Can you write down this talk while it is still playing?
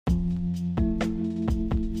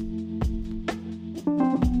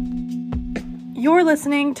You're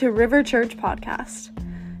listening to River Church Podcast.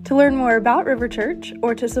 To learn more about River Church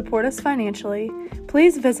or to support us financially,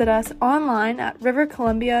 please visit us online at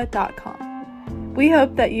rivercolumbia.com. We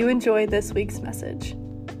hope that you enjoy this week's message.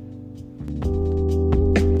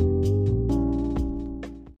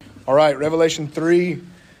 All right, Revelation 3,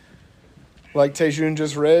 like Tejun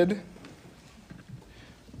just read.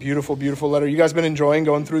 Beautiful, beautiful letter. You guys been enjoying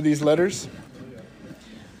going through these letters?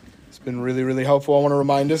 It's been really, really helpful. I want to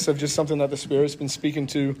remind us of just something that the Spirit's been speaking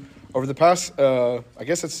to over the past, I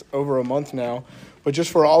guess it's over a month now, but just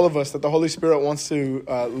for all of us, that the Holy Spirit wants to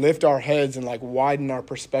lift our heads and like widen our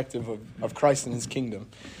perspective of Christ and His kingdom.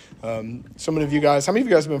 So many of you guys, how many of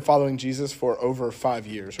you guys have been following Jesus for over 5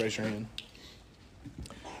 years? Raise your hand.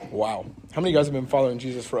 Wow. How many of you guys have been following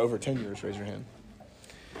Jesus for over 10 years? Raise your hand.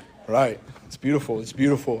 Right. It's beautiful. It's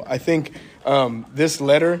beautiful. I think this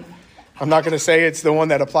letter, I'm not going to say it's the one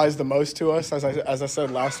that applies the most to us, as I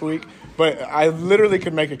said last week, but I literally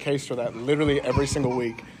could make a case for that literally every single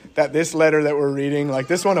week, that this letter that we're reading, like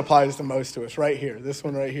this one applies the most to us right here, this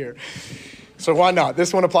one right here. So why not?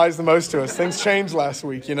 This one applies the most to us. Things changed last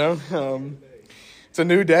week, you know. It's a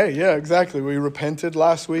new day. Yeah, exactly. We repented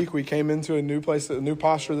last week. We came into a new place, a new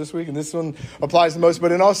posture this week, and this one applies the most.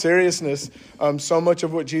 But in all seriousness, so much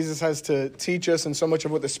of what Jesus has to teach us and so much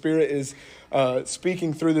of what the Spirit is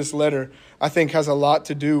speaking through this letter, I think has a lot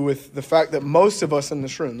to do with the fact that most of us in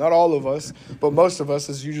this room, not all of us, but most of us,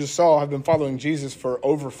 as you just saw, have been following Jesus for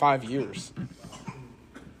over 5 years.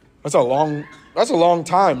 That's a long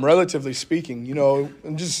time, relatively speaking, you know,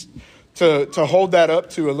 and just to hold that up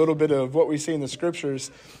to a little bit of what we see in the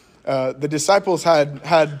scriptures, the disciples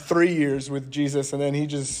had 3 years with Jesus, and then he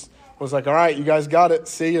just was like, all right, you guys got it.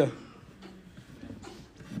 See ya.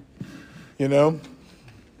 You know,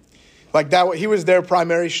 like that. He was their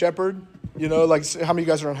primary shepherd. You know, like how many of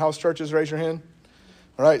you guys are in house churches? Raise your hand.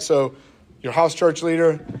 All right. So your house church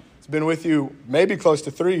leader has been with you maybe close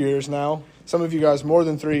to 3 years now. Some of you guys more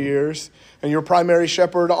than 3 years. And your primary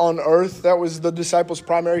shepherd on earth, that was the disciples'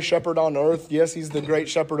 primary shepherd on earth. Yes, he's the great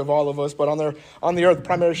shepherd of all of us. But on the earth,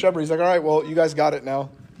 primary shepherd, he's like, all right, well, you guys got it now.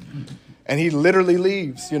 And he literally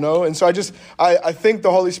leaves, you know. And so I think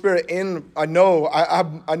the Holy Spirit I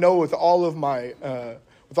know with all of my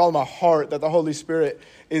heart that the Holy Spirit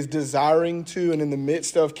is desiring to and in the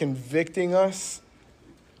midst of convicting us,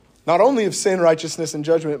 not only of sin, righteousness, and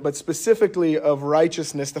judgment, but specifically of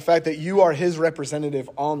righteousness, the fact that you are His representative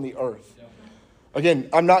on the earth. Again,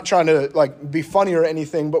 I'm not trying to like be funny or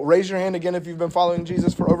anything, but raise your hand again if you've been following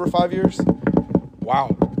Jesus for over 5 years.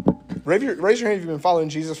 Wow. Raise your hand if you've been following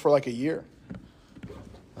Jesus for like a year.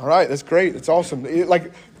 All right, that's great. That's awesome.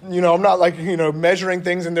 I'm not like, measuring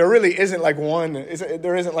things, and there really isn't like one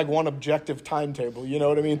objective timetable, you know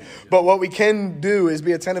what I mean? But what we can do is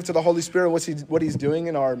be attentive to the Holy Spirit, what he's doing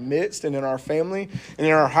in our midst and in our family and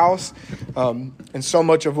in our house. And so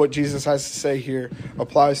much of what Jesus has to say here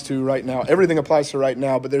applies to right now. Everything applies to right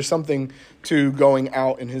now, but there's something to going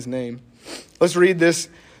out in His name. Let's read this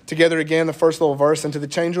together again, the first little verse, and to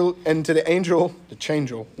the angel.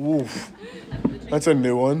 Oof. That's a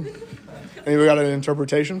new one. Anybody got an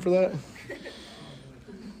interpretation for that?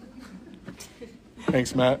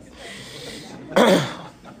 Thanks, Matt.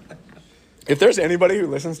 If there's anybody who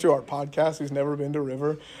listens to our podcast who's never been to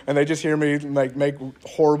River and they just hear me like make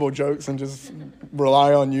horrible jokes and just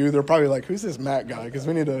rely on you, they're probably like, who's this Matt guy? Because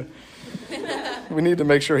we need to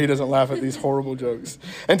make sure he doesn't laugh at these horrible jokes.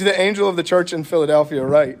 And to the angel of the church in Philadelphia,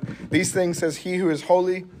 write, these things says he who is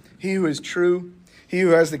holy, he who is true, he who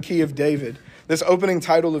has the key of David. This opening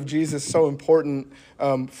title of Jesus is so important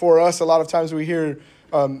for us. A lot of times we hear,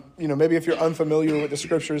 maybe if you're unfamiliar with the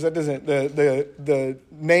scriptures, that doesn't the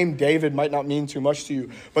name David might not mean too much to you.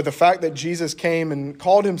 But the fact that Jesus came and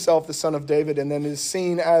called Himself the Son of David and then is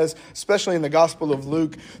seen as, especially in the Gospel of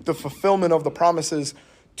Luke, the fulfillment of the promises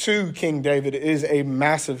to King David is a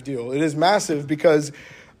massive deal. It is massive because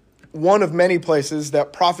one of many places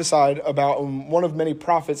that prophesied about, one of many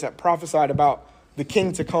prophets that prophesied about the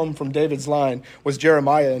king to come from David's line was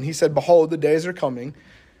Jeremiah. And he said, behold, the days are coming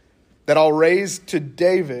that I'll raise to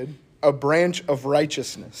David a branch of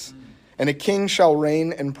righteousness. And a king shall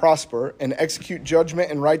reign and prosper and execute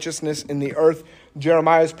judgment and righteousness in the earth.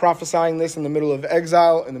 Jeremiah is prophesying this in the middle of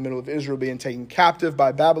exile, in the middle of Israel being taken captive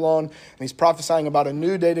by Babylon. And he's prophesying about a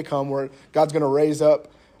new day to come where God's going to raise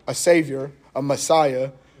up a savior, a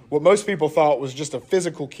Messiah, what most people thought was just a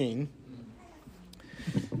physical king.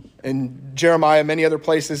 In Jeremiah, many other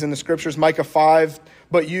places in the scriptures, Micah 5,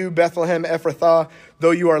 but you, Bethlehem Ephrathah,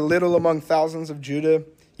 though you are little among thousands of Judah,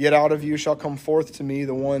 yet out of you shall come forth to me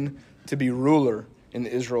the one to be ruler in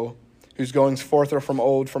Israel, whose goings forth are from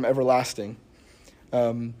old, from everlasting.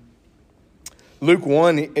 Luke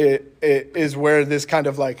 1 it is where this kind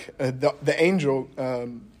of like the angel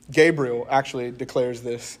Gabriel actually declares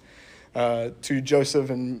this to Joseph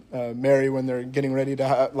and Mary when they're getting ready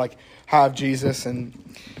to have Jesus, and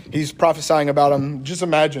he's prophesying about him. Just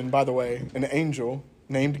imagine, by the way, an angel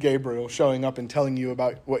named Gabriel showing up and telling you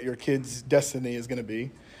about what your kid's destiny is going to be.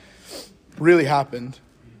 Really happened.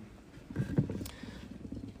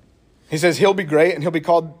 He says he'll be great and he'll be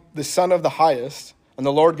called the Son of the Highest, and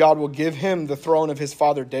the Lord God will give him the throne of his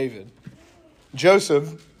father David.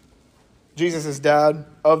 Joseph, Jesus' dad,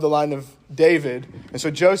 of the line of David. And so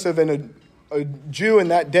Joseph and a Jew in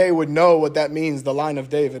that day would know what that means, the line of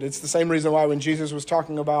David. It's the same reason why when Jesus was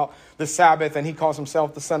talking about the Sabbath and he calls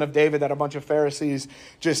himself the Son of David, that a bunch of Pharisees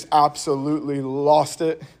just absolutely lost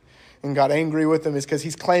it and got angry with him, is because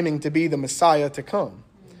he's claiming to be the Messiah to come.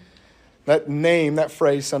 That name, that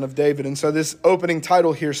phrase, Son of David. And so this opening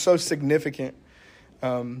title here is so significant.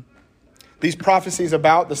 These prophecies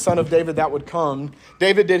about the Son of David that would come.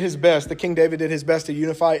 David did his best. The King David did his best to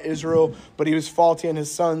unify Israel, but he was faulty, and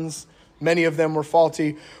his sons, many of them were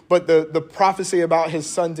faulty. But the prophecy about his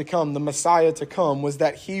son to come, the Messiah to come, was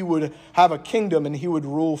that he would have a kingdom and he would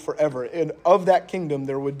rule forever. And of that kingdom,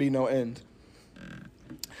 there would be no end.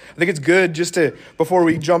 I think it's good just to, before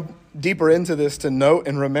we jump deeper into this, to note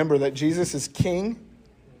and remember that Jesus is king.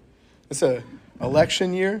 It's an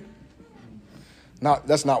election year.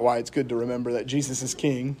 That's not why it's good to remember that Jesus is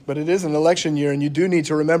king, but it is an election year, and you do need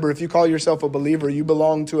to remember, if you call yourself a believer, you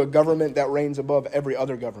belong to a government that reigns above every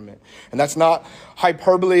other government. And that's not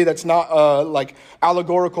hyperbole, that's not like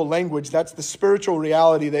allegorical language, that's the spiritual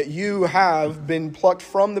reality that you have been plucked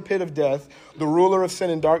from the pit of death, the ruler of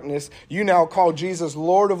sin and darkness. You now call Jesus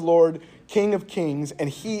Lord of Lords, King of Kings, and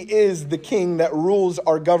he is the king that rules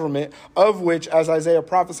our government, of which, as Isaiah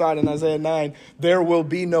prophesied in Isaiah 9, there will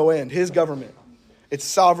be no end. His government. It's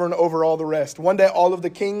sovereign over all the rest. One day, all of the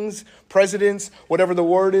kings, presidents, whatever the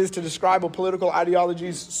word is to describe a political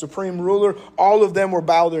ideology's supreme ruler, all of them will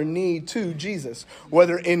bow their knee to Jesus,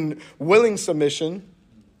 whether in willing submission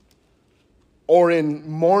or in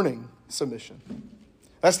mourning submission.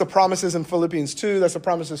 That's the promises in Philippians 2. That's the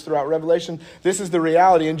promises throughout Revelation. This is the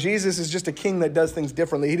reality. And Jesus is just a king that does things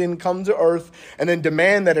differently. He didn't come to earth and then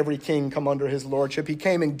demand that every king come under his lordship. He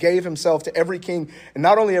came and gave himself to every king, and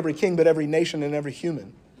not only every king, but every nation and every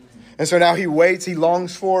human. And so now he waits, he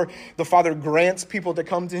longs for, the Father grants people to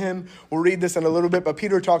come to him. We'll read this in a little bit, but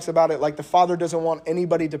Peter talks about it like the Father doesn't want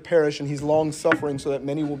anybody to perish, and he's long suffering so that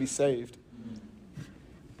many will be saved.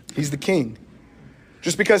 He's the king.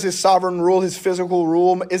 Just because his sovereign rule, his physical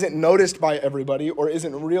rule, isn't noticed by everybody or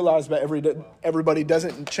isn't realized by everybody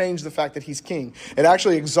doesn't change the fact that he's king. It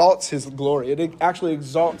actually exalts his glory. It actually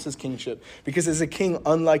exalts his kingship because he's a king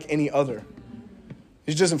unlike any other.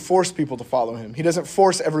 He doesn't force people to follow him. He doesn't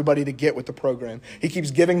force everybody to get with the program. He keeps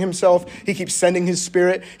giving himself. He keeps sending his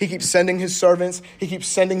spirit. He keeps sending his servants. He keeps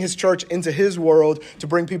sending his church into his world to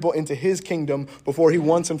bring people into his kingdom before he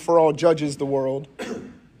once and for all judges the world.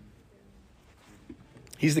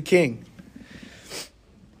 He's the king.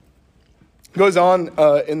 He goes on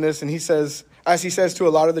in this, and he says, as he says to a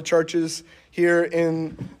lot of the churches here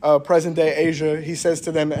in present-day Asia, he says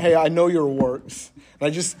to them, hey, I know your works. And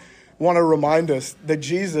I just want to remind us that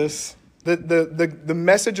Jesus, the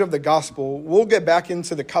message of the gospel, we'll get back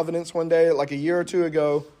into the covenants one day. Like a year or two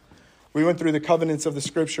ago, we went through the covenants of the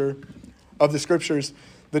scriptures,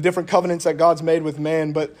 the different covenants that God's made with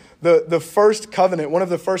man. But the first covenant, one of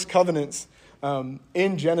the first covenants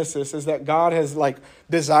in Genesis, is that God has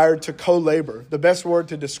desired to co-labor. The best word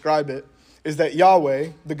to describe it is that Yahweh,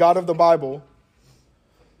 the God of the Bible,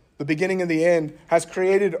 the beginning and the end, has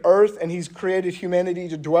created earth, and he's created humanity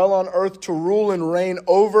to dwell on earth, to rule and reign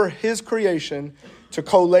over his creation, to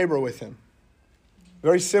co-labor with him.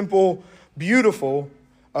 Very simple, beautiful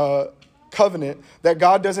covenant that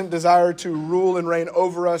God doesn't desire to rule and reign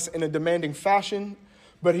over us in a demanding fashion,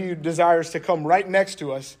 but he desires to come right next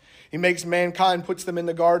to us. He makes mankind, puts them in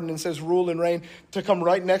the garden and says, rule and reign, to come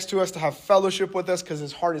right next to us, to have fellowship with us because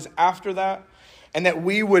his heart is after that. And that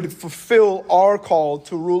we would fulfill our call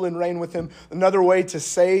to rule and reign with him. Another way to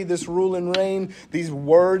say this rule and reign, these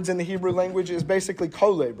words in the Hebrew language, is basically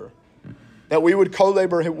co-labor. That we would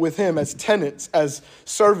co-labor with him as tenants, as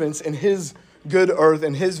servants in his good earth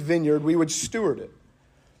and his vineyard. We would steward it.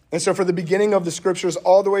 And so for the beginning of the scriptures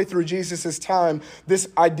all the way through Jesus' time, this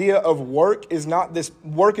idea of work is not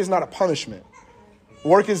a punishment.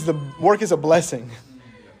 Work is a blessing.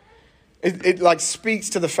 It speaks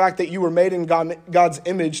to the fact that you were made in God's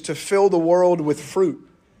image to fill the world with fruit.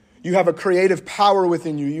 You have a creative power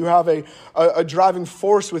within you. You have a driving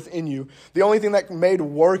force within you. The only thing that made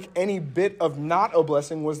work any bit of not a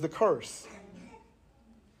blessing was the curse.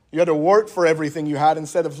 You had to work for everything you had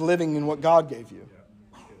instead of living in what God gave you.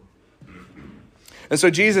 And so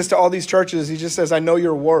Jesus, to all these churches, he just says, I know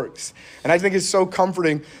your works. And I think it's so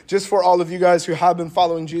comforting just for all of you guys who have been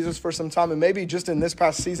following Jesus for some time, and maybe just in this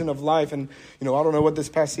past season of life. And, I don't know what this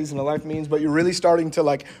past season of life means, but you're really starting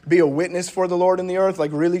to be a witness for the Lord in the earth,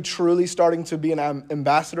 really truly starting to be an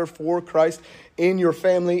ambassador for Christ in your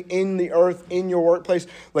family, in the earth, in your workplace,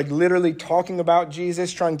 literally talking about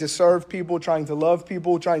Jesus, trying to serve people, trying to love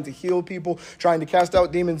people, trying to heal people, trying to cast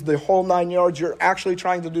out demons, the whole 9 yards. You're actually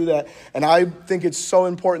trying to do that. And I think it's so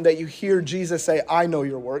important that you hear Jesus say, I know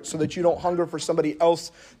your works, so that you don't hunger for somebody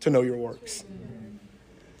else to know your works.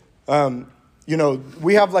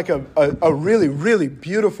 We have a really, really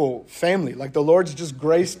beautiful family. The Lord's just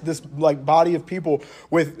graced this body of people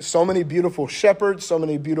with so many beautiful shepherds, so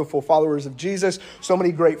many beautiful followers of Jesus, so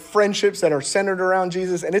many great friendships that are centered around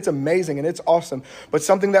Jesus. And it's amazing and it's awesome. But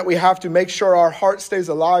something that we have to make sure our heart stays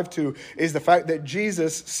alive to is the fact that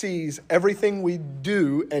Jesus sees everything we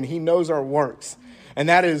do and he knows our works. And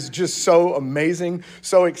that is just so amazing,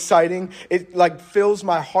 so exciting. It fills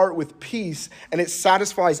my heart with peace, and it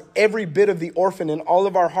satisfies every bit of the orphan in all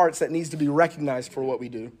of our hearts that needs to be recognized for what we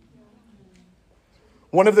do.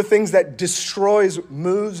 One of the things that destroys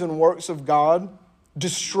moves and works of God,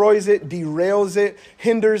 destroys it, derails it,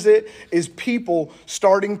 hinders it, is people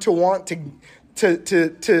starting to want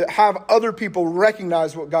to have other people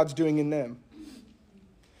recognize what God's doing in them.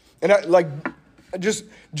 And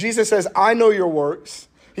Jesus says, I know your works.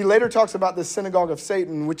 He later talks about the synagogue of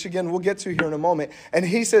Satan, which again, we'll get to here in a moment. And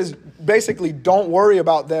he says, basically, don't worry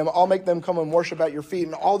about them. I'll make them come and worship at your feet.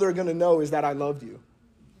 And all they're going to know is that I loved you.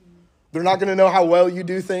 They're not going to know how well you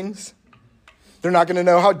do things. They're not going to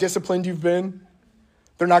know how disciplined you've been.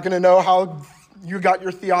 They're not going to know how you got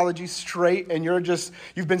your theology straight and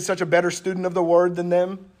you've been such a better student of the word than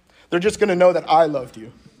them. They're just going to know that I loved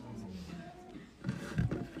you.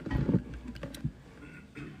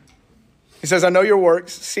 He says, I know your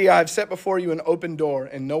works. See, I have set before you an open door,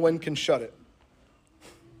 and no one can shut it.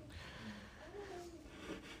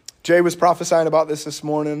 Jay was prophesying about this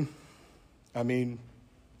morning. And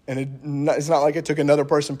it's not like it took another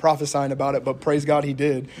person prophesying about it, but praise God he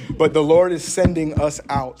did. But the Lord is sending us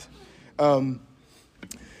out. I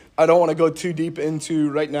don't want to go too deep into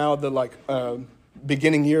right now the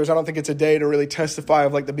beginning years. I don't think it's a day to really testify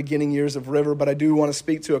of the beginning years of River, but I do want to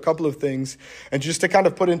speak to a couple of things and just to kind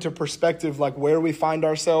of put into perspective where we find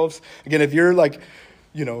ourselves. Again, if you're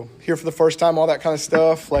here for the first time, all that kind of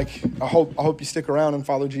stuff, I hope you stick around and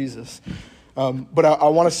follow Jesus. But I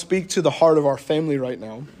want to speak to the heart of our family right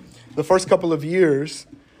now. The first couple of years,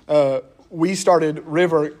 we started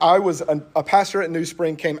River. I was a pastor at New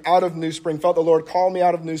Spring, came out of New Spring, felt the Lord call me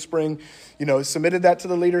out of New Spring, submitted that to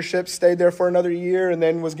the leadership, stayed there for another year, and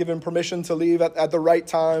then was given permission to leave at the right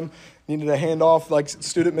time. Needed to hand off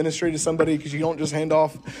student ministry to somebody, because you don't just hand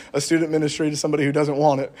off a student ministry to somebody who doesn't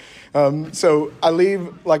want it. So I leave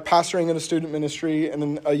pastoring in a student ministry and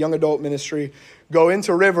then a young adult ministry, go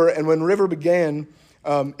into River. And when River began,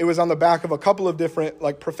 it was on the back of a couple of different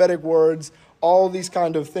prophetic words, all these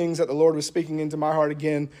kind of things that the Lord was speaking into my heart.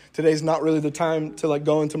 Again, today's not really the time to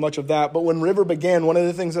go into much of that. But when River began, one of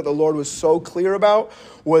the things that the Lord was so clear about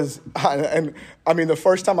was, the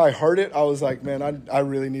first time I heard it, I was like, man, I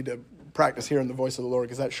really need to practice hearing the voice of the Lord,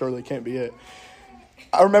 because that surely can't be it.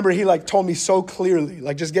 I remember he told me so clearly,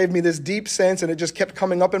 just gave me this deep sense, and it just kept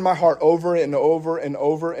coming up in my heart over and over and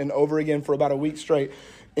over and over again for about a week straight.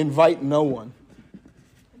 Invite no one.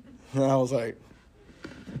 And I was like,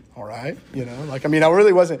 all right, I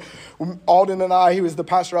really wasn't. Alden and I, he was the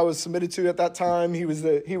pastor I was submitted to at that time. He was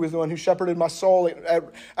the one who shepherded my soul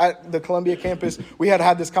at the Columbia campus. We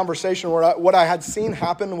had this conversation where what I had seen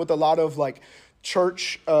happen with a lot of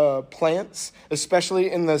church plants,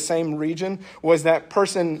 especially in the same region, was that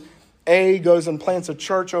person A goes and plants a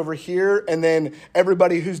church over here, and then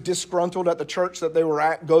everybody who's disgruntled at the church that they were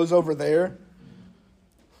at goes over there,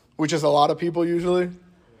 which is a lot of people usually.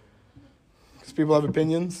 People have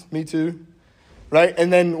opinions, me too, right?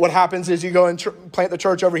 And then what happens is you go and plant the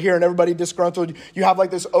church over here, and everybody disgruntled. You have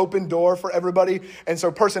this open door for everybody. And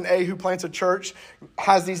so person A who plants a church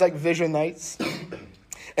has these vision nights.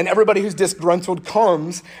 And everybody who's disgruntled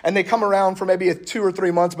comes, and they come around for maybe 2 or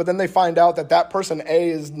 3 months, but then they find out that person A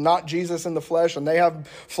is not Jesus in the flesh, and they have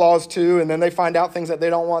flaws too, and then they find out things that they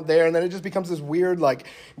don't want there, and then it just becomes this weird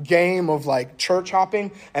game of church hopping.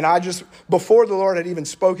 And before the Lord had even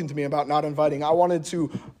spoken to me about not inviting, I wanted to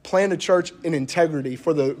plant a church in integrity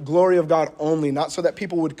for the glory of God only, not so that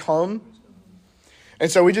people would come. And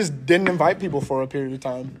so we just didn't invite people for a period of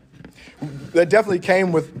time. that definitely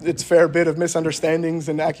came with its fair bit of misunderstandings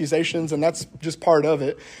and accusations, and that's just part of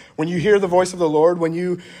it. When you hear the voice of the Lord, when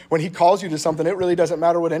he calls you to something, it really doesn't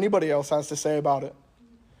matter what anybody else has to say about it.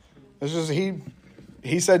 It's just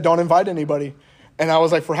he said, don't invite anybody. And I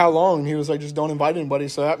was like, for how long? He was like, just don't invite anybody.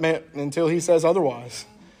 So that meant until he says otherwise.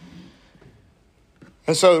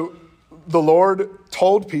 And so the Lord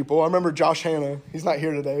told people, I remember Josh Hanna, he's not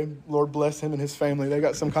here today. Lord bless him and his family. They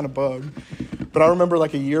got some kind of bug. But I remember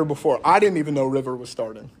like a year before, I didn't even know River was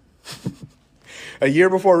starting. A year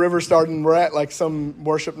before River started, we're at like some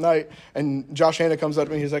worship night, and Josh Hanna comes up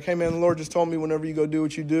to me. He's like, hey man, the Lord just told me whenever you go do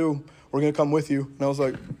what you do, we're going to come with you. And I was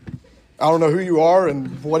like, I don't know who you are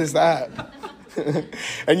and what is that?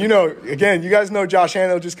 And again, you guys know Josh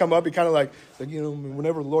Hanna will just come up. He kind of like,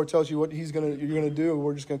 whenever the Lord tells you what you're gonna do,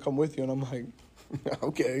 we're just gonna come with you. And I'm like,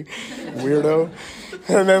 okay, weirdo.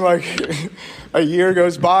 And then like a year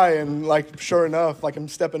goes by, and like sure enough, like I'm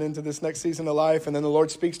stepping into this next season of life, and then the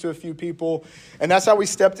Lord speaks to a few people, and that's how we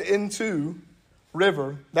stepped into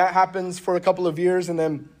River. That happens for a couple of years, and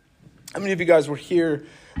then how many of you guys were here?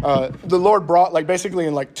 The Lord brought like basically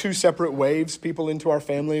in like two separate waves people into our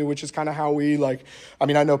family, which is kind of how we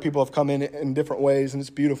I know people have come in different ways, and it's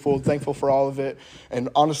beautiful, thankful for all of it. And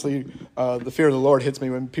honestly, the fear of the Lord hits me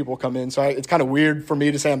when people come in. So it's kind of weird for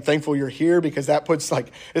me to say I'm thankful you're here, because that puts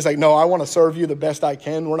it's like, no, I want to serve you the best I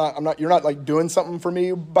can. You're not like doing something for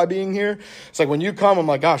me by being here. It's like when you come, I'm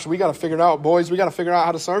like, gosh, we got to figure it out, boys. We got to figure out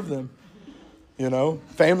how to serve them.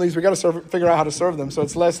 Families, we got to figure out how to serve them. So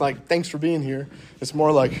it's less like, thanks for being here. It's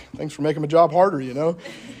more like, thanks for making my job harder,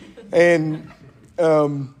 And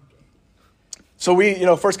so we,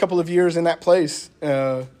 first couple of years in that place,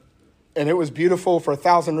 and it was beautiful for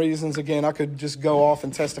 1,000 reasons. Again, I could just go off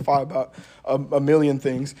and testify about a million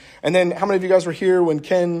things. And then how many of you guys were here when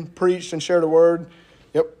Ken preached and shared a word?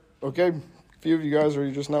 Yep. Okay. A few of you guys, are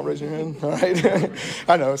you just not raising your hand? All right.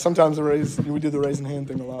 I know sometimes we do the raising hand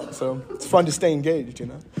thing a lot, so it's fun to stay engaged,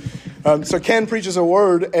 So Ken preaches a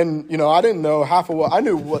word, and I didn't know half of I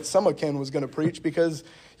knew what some of Ken was going to preach, because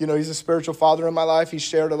he's a spiritual father in my life. He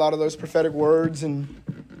shared a lot of those prophetic words, and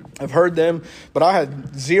I've heard them, but I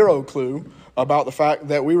had zero clue about the fact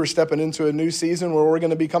that we were stepping into a new season where we're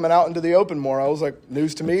going to be coming out into the open more. I was like,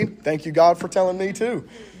 news to me. Thank you, God, for telling me too.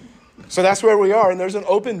 So that's where we are, and there's an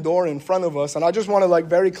open door in front of us. And I just want to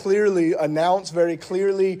very clearly announce, very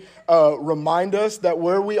clearly remind us that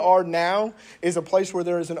where we are now is a place where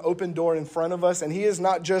there is an open door in front of us. And he is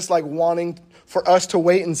not just wanting for us to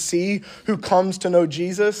wait and see who comes to know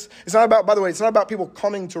Jesus. It's not about, by the way, it's not about people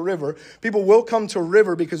coming to River. People will come to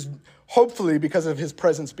River hopefully because of his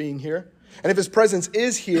presence being here. And if his presence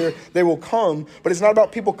is here, they will come. But it's not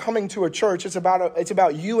about people coming to a church. It's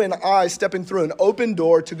about you and I stepping through an open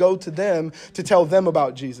door to go to them, to tell them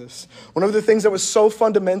about Jesus. One of the things that was so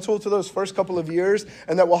fundamental to those first couple of years,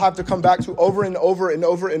 and that we'll have to come back to over and over and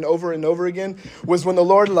over and over and over again, was when the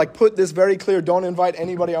Lord put this very clear, don't invite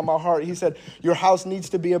anybody on my heart. He said, your house needs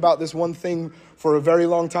to be about this one thing for a very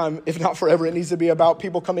long time, if not forever. It needs to be about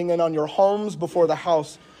people coming in on your homes before the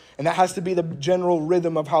house. And that has to be the general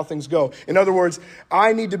rhythm of how things go. In other words,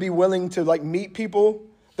 I need to be willing to meet people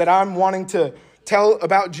that I'm wanting to tell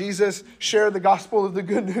about Jesus, share the gospel of the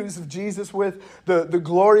good news of Jesus with, the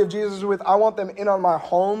glory of Jesus with. I want them in on my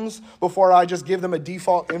homes before I just give them a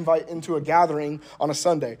default invite into a gathering on a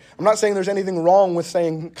Sunday. I'm not saying there's anything wrong with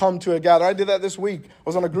saying come to a gathering. I did that this week. I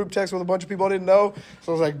was on a group text with a bunch of people I didn't know.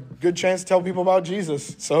 So I was like, good chance to tell people about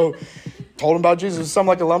Jesus. So told them about Jesus. Some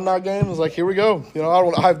alumni game. I was like, here we go.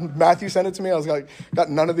 I have Matthew sent it to me. I was like, got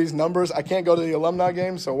none of these numbers. I can't go to the alumni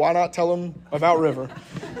game, so why not tell them about River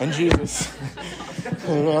and Jesus? I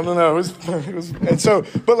don't know. It was, and so,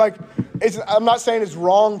 but I'm not saying it's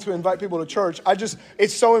wrong to invite people to church.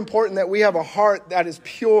 It's so important that we have a heart that is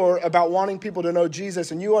pure about wanting people to know Jesus.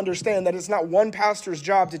 And you understand that it's not one pastor's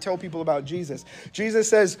job to tell people about Jesus. Jesus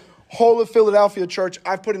says, whole of Philadelphia church,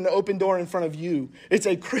 I've put an open door in front of you. It's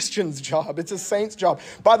a Christian's job. It's a saint's job.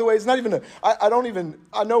 By the way, it's not even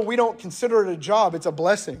I know we don't consider it a job. It's a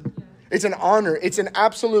blessing. It's an honor. It's an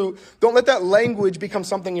absolute, don't let that language become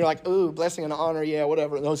something you're like, ooh, blessing and honor, yeah,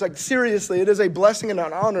 whatever. No, it's seriously, it is a blessing and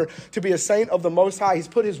an honor to be a saint of the Most High. He's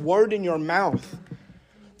put his word in your mouth.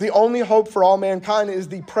 The only hope for all mankind is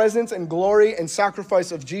the presence and glory and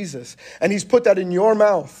sacrifice of Jesus. And he's put that in your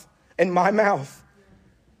mouth and my mouth.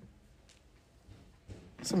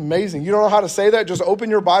 It's amazing. You don't know how to say that? Just open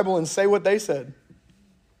your Bible and say what they said.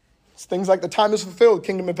 It's things like the time is fulfilled.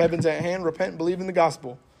 Kingdom of heaven's at hand. Repent and believe in the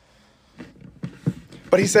gospel.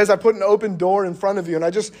 But he says, I put an open door in front of you. And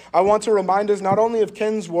I want to remind us not only of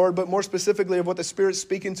Ken's word, but more specifically of what the Spirit's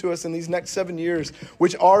speaking to us in these next 7 years,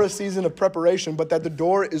 which are a season of preparation, but that the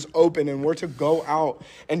door is open and we're to go out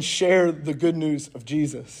and share the good news of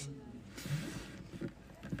Jesus.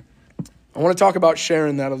 I want to talk about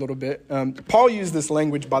sharing that a little bit. Paul used this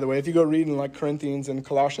language, by the way. If you go read in like Corinthians and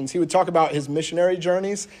Colossians, he would talk about his missionary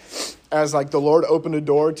journeys as like the Lord opened a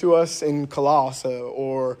door to us in Colossae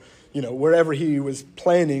or, wherever he was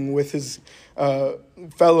planning with his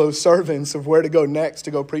fellow servants of where to go next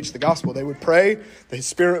to go preach the gospel. They would pray, the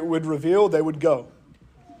Spirit would reveal, they would go.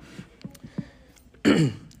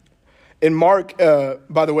 In Mark,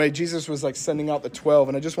 by the way, Jesus was like sending out the 12.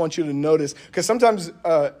 And I just want you to notice, because sometimes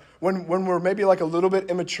when we're maybe like a little bit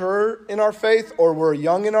immature in our faith or we're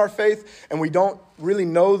young in our faith and we don't really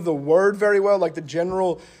know the word very well, like the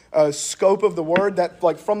general scope of the word, that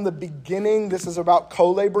like from the beginning, this is about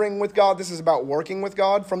co-laboring with God. This is about working with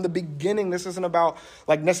God. From the beginning, this isn't about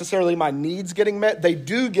like necessarily my needs getting met. They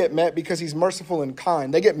do get met because he's merciful and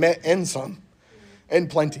kind. They get met and some and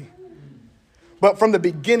plenty. But from the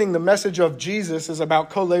beginning, the message of Jesus is about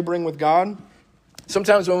co-laboring with God.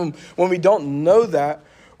 Sometimes when we don't know that,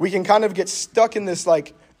 we can kind of get stuck in this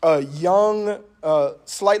like young,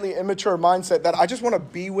 slightly immature mindset that I just want to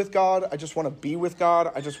be with God. I just want to be with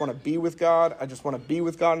God. I just want to be with God. I just want to be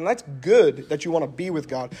with God. And that's good that you want to be with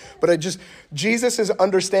God. But Jesus'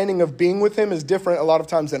 understanding of being with him is different a lot of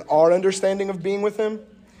times than our understanding of being with him.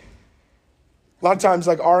 A lot of times,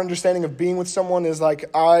 like, our understanding of being with someone is like,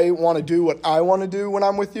 I want to do what I want to do when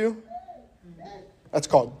I'm with you. That's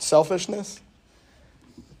called selfishness.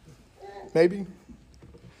 Maybe.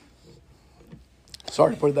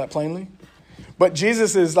 Sorry to put it that plainly. But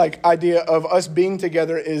Jesus' like idea of us being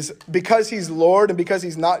together is because he's Lord and because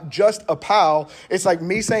he's not just a pal. It's like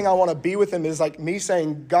me saying I want to be with him is like me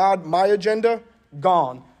saying, God, my agenda,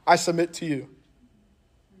 gone. I submit to you.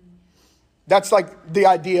 That's like the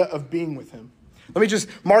idea of being with him.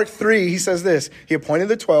 Mark 3, he says this. He appointed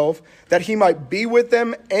the 12 that he might be with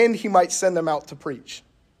them and he might send them out to preach.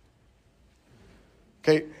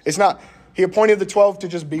 Okay, it's not, he appointed the 12 to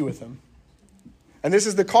just be with him. And this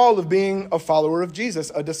is the call of being a follower of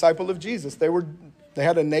Jesus, a disciple of Jesus. They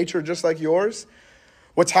had a nature just like yours.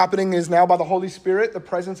 What's happening is now by the Holy Spirit, the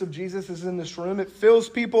presence of Jesus is in this room. It fills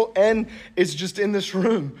people and it's just in this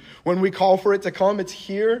room. When we call for it to come, it's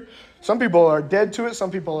here. Some people are dead to it. Some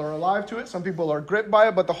people are alive to it. Some people are gripped by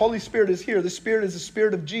it. But the Holy Spirit is here. The Spirit is the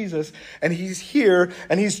Spirit of Jesus. And he's here.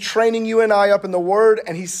 And he's training you and I up in the Word.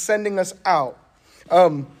 And he's sending us out.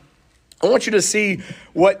 I want you to see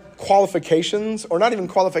what qualifications, or not even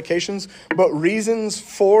qualifications, but reasons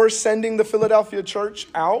for sending the Philadelphia church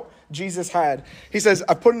out Jesus had. He says,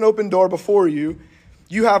 I put an open door before you.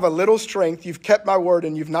 You have a little strength. You've kept my word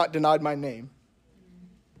and you've not denied my name.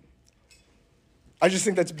 I just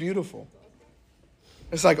think that's beautiful.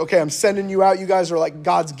 It's like, okay, I'm sending you out. You guys are like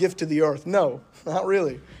God's gift to the earth. No, not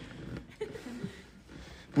really.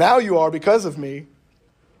 Now you are because of me.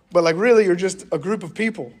 But like really, you're just a group of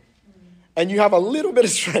people. And you have a little bit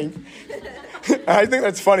of strength. And I think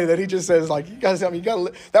that's funny that he just says like, you guys,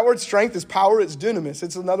 that word strength is power. It's dunamis.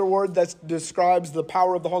 It's another word that describes the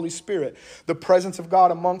power of the Holy Spirit, the presence of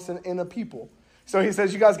God amongst and in a people. So he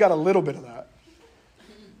says, you guys got a little bit of that.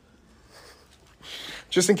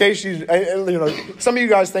 Just in case some of you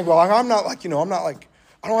guys think, well, I don't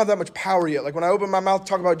have that much power yet. Like when I open my mouth to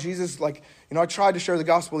talk about Jesus, like, I tried to share the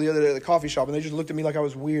gospel the other day at the coffee shop and they just looked at me like I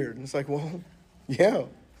was weird. And it's like, well, yeah,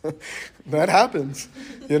 that happens,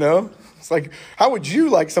 It's like, how would you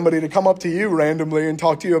like somebody to come up to you randomly and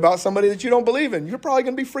talk to you about somebody that you don't believe in? You're probably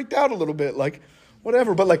going to be freaked out a little bit, like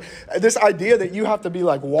whatever. But like this idea that you have to be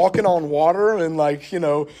like walking on water and like,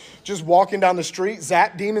 just walking down the street,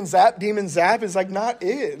 zap, demon, zap is like not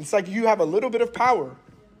it. It's like you have a little bit of power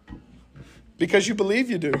because you believe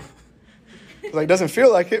you do. It's like, it doesn't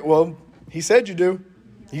feel like it. Well, he said you do.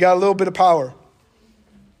 You got a little bit of power.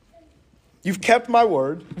 You've kept my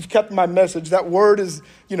word. You've kept my message. That word is,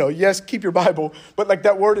 yes, keep your Bible. But like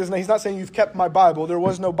that word is, he's not saying you've kept my Bible. There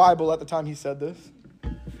was no Bible at the time he said this.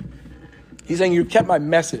 He's saying you've kept my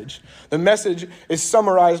message. The message is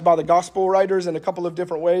summarized by the gospel writers in a couple of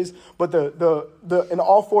different ways. But in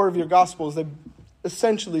all four of your gospels, they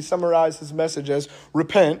essentially summarize his message as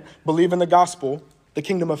repent, believe in the gospel, the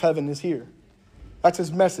kingdom of heaven is here. That's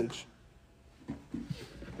his message.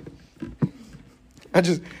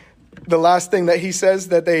 The last thing that he says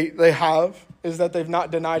that they have is that they've not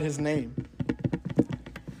denied his name.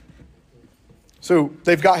 So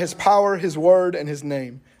they've got his power, his word, and his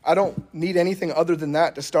name. I don't need anything other than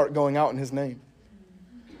that to start going out in his name.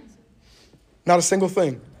 Not a single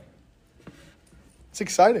thing. It's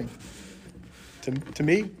exciting to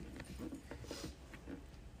me.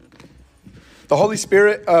 The Holy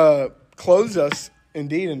Spirit clothes us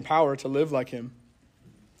indeed in power to live like him,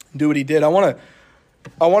 do what he did. I want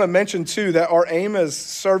to mention too that our aim as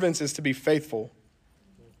servants is to be faithful.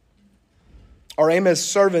 Our aim as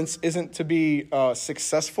servants isn't to be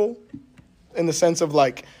successful in the sense of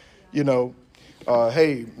like,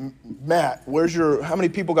 hey, Matt, how many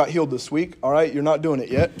people got healed this week? All right, you're not doing it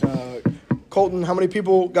yet. Colton, how many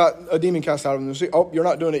people got a demon cast out of them this week? Oh, you're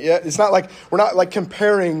not doing it yet. It's not like, we're not like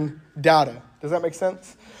comparing data. Does that make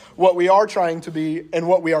sense? What we are trying to be and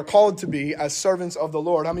what we are called to be as servants of the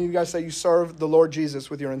Lord. How many of you guys say you serve the Lord Jesus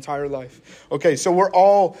with your entire life? Okay, so we're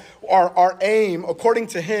all, our aim, according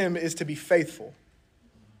to him, is to be faithful.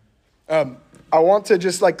 I want to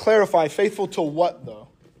just like clarify, faithful to what though?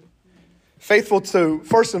 Faithful to,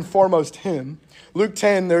 first and foremost, him. Luke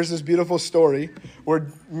 10, there's this beautiful story where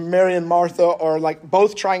Mary and Martha are like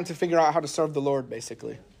both trying to figure out how to serve the Lord,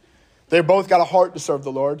 basically. They both got a heart to serve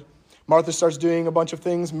the Lord. Martha starts doing a bunch of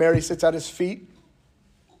things. Mary sits at his feet,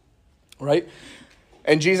 right?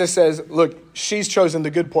 And Jesus says, look, she's chosen the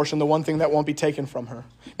good portion, the one thing that won't be taken from her.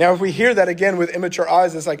 Now, if we hear that again with immature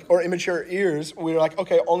eyes, it's like, or immature ears, we're like,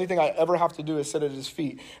 okay, only thing I ever have to do is sit at his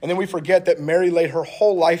feet. And then we forget that Mary laid her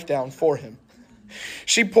whole life down for him.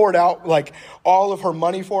 She poured out like all of her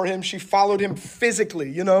money for him. She followed him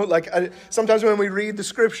physically, sometimes when we read the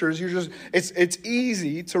scriptures, it's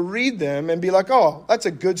easy to read them and be like, oh, that's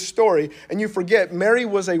a good story. And you forget Mary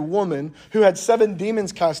was a woman who had 7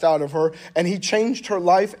 demons cast out of her, and he changed her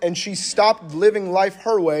life, and she stopped living life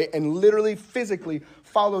her way and literally physically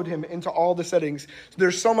followed him into all the settings.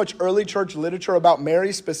 There's so much early church literature about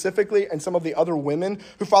Mary specifically and some of the other women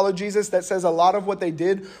who followed Jesus that says a lot of what they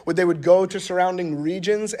did, they would go to surrounding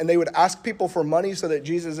regions and they would ask people for money so that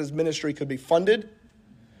Jesus' ministry could be funded.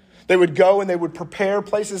 They would go and they would prepare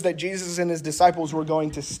places that Jesus and his disciples were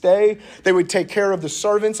going to stay. They would take care of the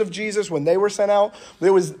servants of Jesus when they were sent out.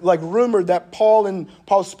 There was like rumored that Paul and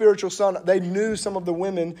Paul's spiritual son, they knew some of the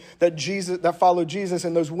women that followed Jesus,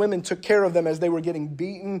 and those women took care of them as they were getting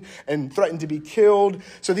beaten and threatened to be killed.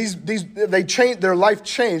 So they changed, their life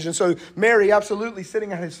changed. And so Mary absolutely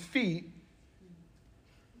sitting at his feet,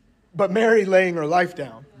 but Mary laying her life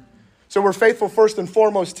down. So we're faithful first and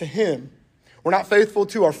foremost to him. We're not faithful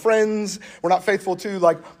to our friends. We're not faithful to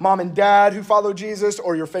like mom and dad who follow Jesus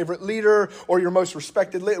or your favorite leader or your most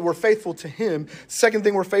respected leader. We're faithful to him. Second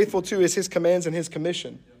thing we're faithful to is his commands and his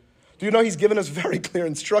commission. Do you know he's given us very clear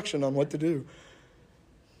instruction on what to do?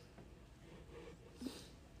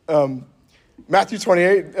 Matthew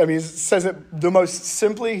 28, it says it the most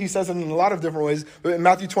simply. He says it in a lot of different ways. But in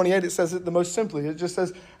Matthew 28, it says it the most simply. It just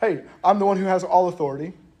says, hey, I'm the one who has all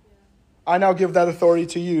authority. I now give that authority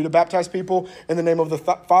to you to baptize people in the name of the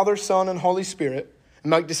Father, Son, and Holy Spirit,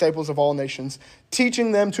 and make disciples of all nations,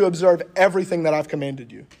 teaching them to observe everything that I've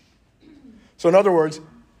commanded you. So in other words,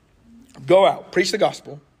 go out, preach the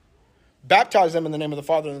gospel, baptize them in the name of the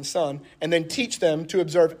Father and the Son, and then teach them to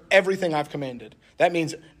observe everything I've commanded. That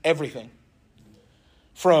means everything.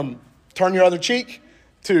 From turn your other cheek,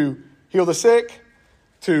 to heal the sick,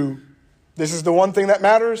 to this is the one thing that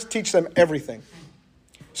matters, teach them everything.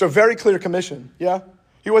 So very clear commission, yeah?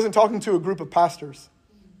 He wasn't talking to a group of pastors.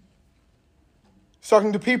 He's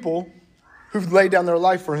talking to people who've laid down their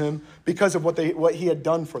life for him because of what he had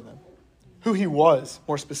done for them. Who he was,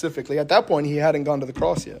 more specifically. At that point, he hadn't gone to the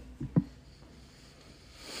cross yet.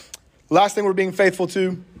 Last thing we're being faithful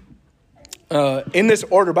to, in this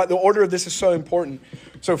order, but the order of this is so important.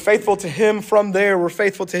 So faithful to him, from there, we're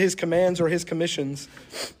faithful to his commands or his commissions.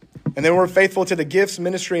 And then we're faithful to the gifts,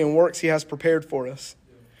 ministry, and works he has prepared for us.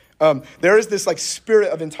 There is this like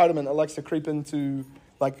spirit of entitlement that likes to creep into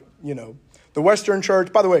the Western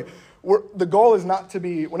church. By the way, the goal is not to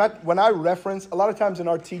be, when I reference, a lot of times in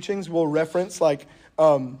our teachings, we'll reference trying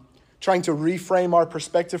to reframe our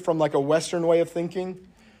perspective from like a Western way of thinking,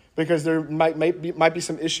 because there might be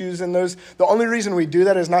some issues in those. The only reason we do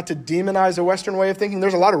that is not to demonize a Western way of thinking.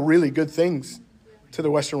 There's a lot of really good things to the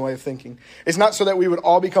Western way of thinking. It's not so that we would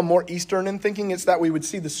all become more Eastern in thinking. It's that we would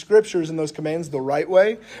see the scriptures and those commands the right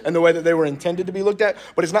way and the way that they were intended to be looked at.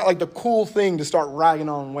 But it's not like the cool thing to start ragging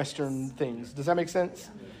on Western things. Does that make sense?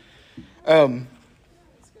 But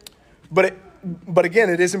again,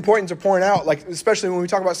 it is important to point out, like, especially when we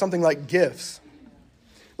talk about something like gifts.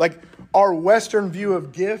 Like, our Western view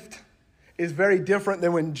of gift is very different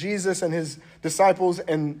than when Jesus and his disciples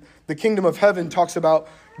and the kingdom of heaven talks about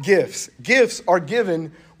gifts. Gifts are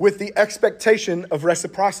given with the expectation of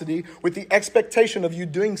reciprocity, with the expectation of you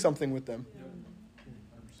doing something with them.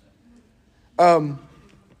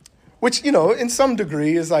 Which, in some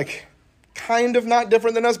degree is like kind of not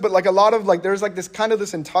different than us, but like a lot of like, there's like this kind of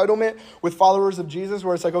this entitlement with followers of Jesus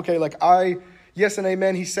where it's like, okay, like yes and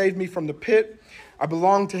amen, he saved me from the pit. I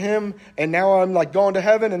belong to him, and now I'm like going to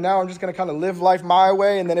heaven, and now I'm just going to kind of live life my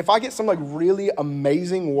way. And then if I get some like really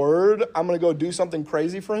amazing word, I'm going to go do something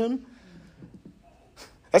crazy for him.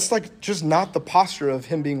 That's like just not the posture of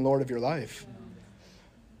him being Lord of your life.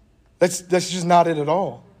 That's just not it at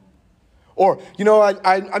all. Or,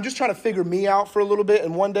 I'm just trying to figure me out for a little bit.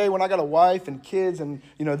 And one day when I got a wife and kids and,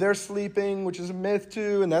 they're sleeping, which is a myth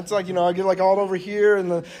too. And that's like, I get like all over here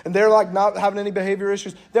and they're like not having any behavior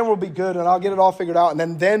issues. Then we'll be good and I'll get it all figured out. And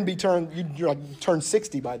then you're like turn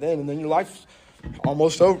 60 by then. And then your life's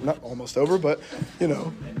almost over, not almost over, but,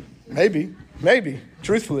 maybe,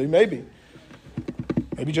 truthfully, maybe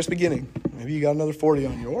just beginning. Maybe you got another 40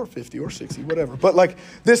 on you or 50 or 60, whatever. But like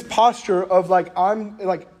this posture of like, I'm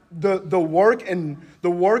like, the work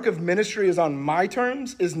of ministry is on my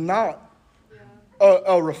terms is not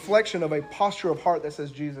a reflection of a posture of heart that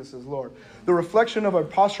says Jesus is Lord. The reflection of a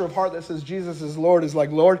posture of heart that says Jesus is Lord is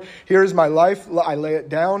like, Lord, here's my life. I lay it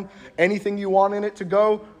down. Anything you want in it to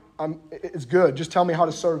go, it's good. Just tell me how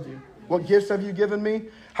to serve you. What gifts have you given me?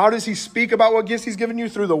 How does he speak about what gifts he's given you?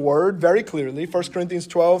 Through the word, very clearly. 1 Corinthians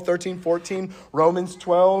 12, 13, 14, Romans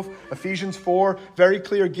 12, Ephesians 4, very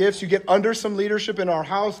clear gifts. You get under some leadership in our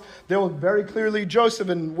house. They will very clearly, Joseph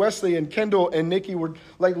and Wesley and Kendall and Nikki were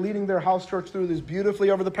like leading their house church through this beautifully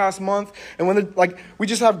over the past month. And when we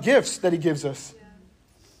just have gifts that he gives us.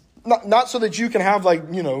 Not so that you can have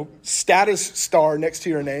status star next to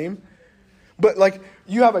your name, but like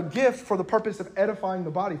you have a gift for the purpose of edifying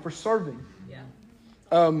the body, for serving.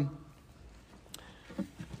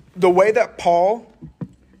 The way that Paul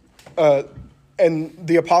and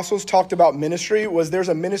the apostles talked about ministry was there's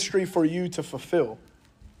a ministry for you to fulfill.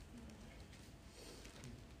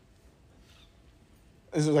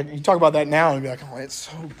 It's like you talk about that now and be like, oh,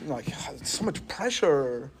 it's so much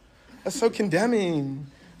pressure. That's so condemning.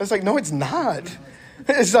 It's like, no, it's not.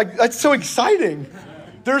 It's like, that's so exciting.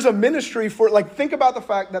 There's a ministry for, think about the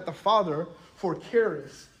fact that the Father for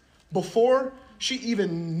Charis, before she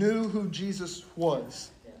even knew who Jesus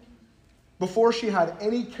was, before she had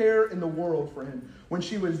any care in the world for him, when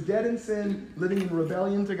she was dead in sin, living in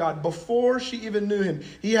rebellion to God, before she even knew him,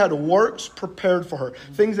 he had works prepared for her,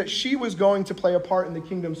 things that she was going to play a part in the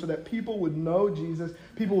kingdom so that people would know Jesus,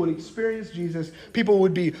 people would experience Jesus, people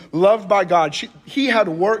would be loved by God. He had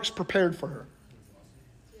works prepared for her.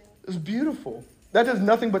 It was beautiful. That does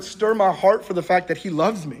nothing but stir my heart for the fact that he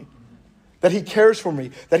loves me, that he cares for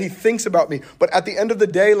me, that he thinks about me. But at the end of the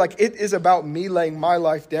day, it is about me laying my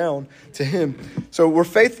life down to him. So we're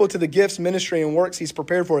faithful to the gifts, ministry, and works he's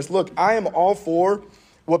prepared for us. Look, I am all for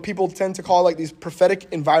what people tend to call these prophetic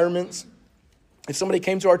environments. If somebody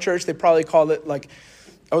came to our church, they probably call it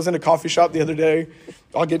I was in a coffee shop the other day.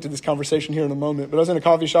 I'll get to this conversation here in a moment. But I was in a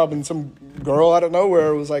coffee shop and some girl out of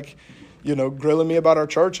nowhere was grilling me about our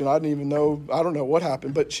church, and I don't know what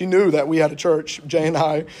happened, but she knew that we had a church, Jay and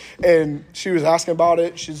I, and she was asking about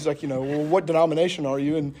it. She's like, well, what denomination are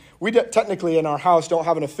you? And we technically in our house don't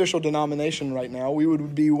have an official denomination right now. We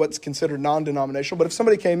would be what's considered non-denominational, but if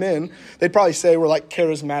somebody came in, they'd probably say we're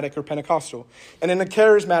charismatic or Pentecostal. And in a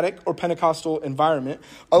charismatic or Pentecostal environment,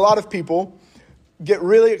 a lot of people get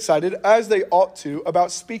really excited, as they ought to,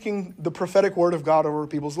 about speaking the prophetic word of God over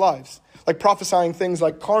people's lives. Like prophesying things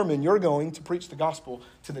like, Carmen, you're going to preach the gospel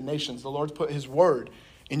to the nations. The Lord's put his word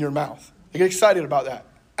in your mouth. They get excited about that,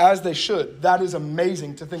 as they should. That is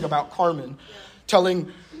amazing to think about Carmen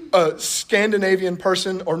telling a Scandinavian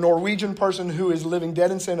person or Norwegian person who is living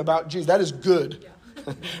dead in sin about Jesus. That is good.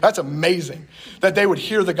 That's amazing that they would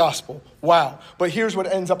hear the gospel. Wow. But here's what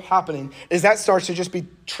ends up happening is that starts to just be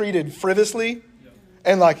treated frivolously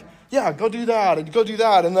and go do that and go do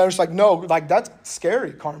that. And they're just no, that's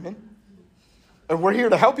scary, Carmen. And we're here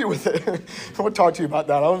to help you with it. We'll talk to you about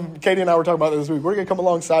that. Katie and I were talking about that this week. We're going to come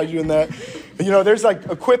alongside you in that. There's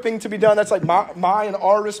equipping to be done. That's my and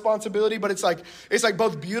our responsibility. But it's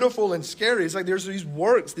both beautiful and scary. It's there's these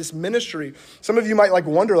works, this ministry. Some of you might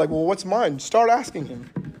wonder, well, what's mine? Start asking him.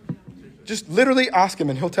 Just literally ask him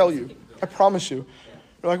and he'll tell you. I promise you.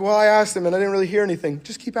 You're well, I asked him and I didn't really hear anything.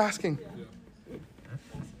 Just keep asking.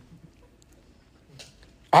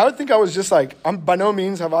 I would think I was just by no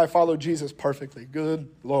means have I followed Jesus perfectly. Good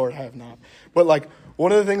Lord, I have not. But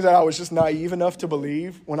one of the things that I was just naive enough to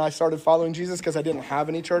believe when I started following Jesus, because I didn't have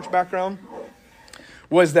any church background,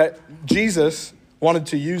 was that Jesus wanted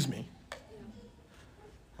to use me.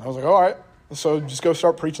 I was all right, so just go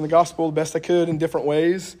start preaching the gospel the best I could in different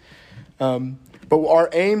ways. But our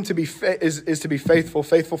aim to be is to be faithful.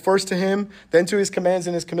 Faithful first to him, then to his commands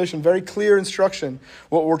and his commission. Very clear instruction,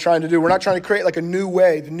 what we're trying to do. We're not trying to create like a new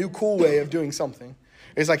way, the new cool way of doing something.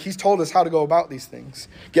 It's like he's told us how to go about these things.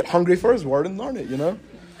 Get hungry for his word and learn it,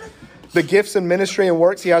 The gifts and ministry and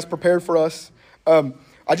works he has prepared for us.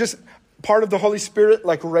 Part of the Holy Spirit,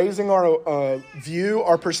 like raising our view,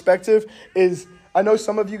 our perspective is, I know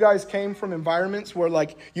some of you guys came from environments where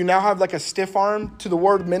like you now have like a stiff arm to the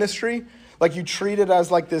word ministry. Like you treat it as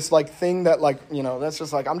like this like thing that like, that's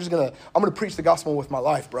just like, I'm going to preach the gospel with my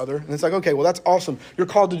life, brother. And it's like, okay, well, that's awesome. You're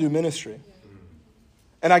called to do ministry.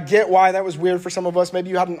 And I get why that was weird for some of us.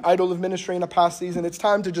 Maybe you had an idol of ministry in a past season. It's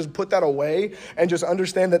time to just put that away and just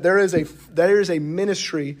understand that there is a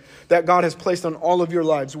ministry that God has placed on all of your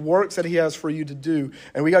lives, works that he has for you to do.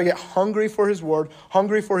 And we got to get hungry for his word,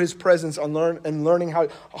 hungry for his presence, and learning how,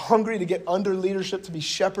 hungry to get under leadership, to be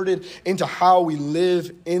shepherded into how we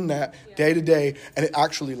live in that day to day, and it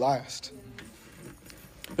actually lasts.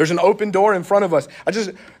 There's an open door in front of us.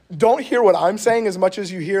 Don't hear what I'm saying as much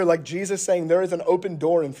as you hear like Jesus saying there is an open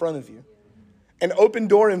door in front of you. An open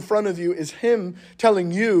door in front of you is him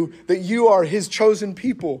telling you that you are his chosen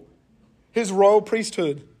people, his royal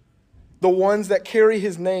priesthood, the ones that carry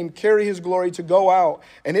his name, carry his glory to go out.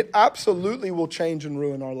 And it absolutely will change and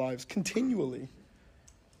ruin our lives continually.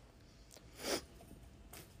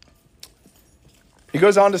 He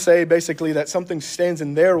goes on to say basically that something stands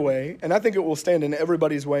in their way, and I think it will stand in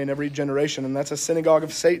everybody's way in every generation, and that's a synagogue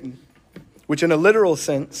of Satan, which in a literal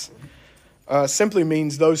sense simply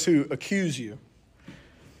means those who accuse you.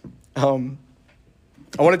 I want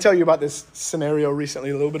to tell you about this scenario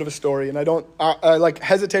recently, a little bit of a story, and I like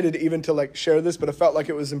hesitated even to like share this, but I felt like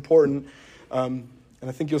it was important, and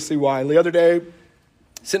I think you'll see why. The other day,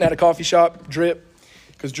 sitting at a coffee shop, Drip,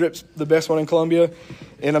 because Drip's the best one in Columbia.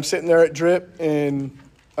 And I'm sitting there at Drip and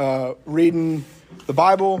reading the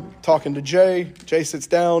Bible, talking to Jay. Jay sits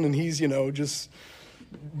down and he's, just,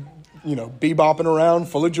 bebopping around,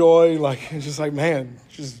 full of joy. Like, it's just like, man,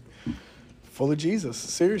 just full of Jesus,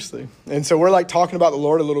 seriously. And so we're like talking about the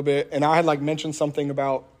Lord a little bit. And I had like mentioned something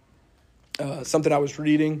about something I was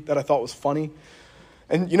reading that I thought was funny.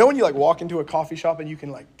 And when you like walk into a coffee shop and you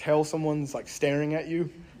can like tell someone's like staring at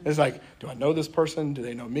you? It's like, do I know this person? Do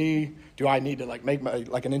they know me? Do I need to like make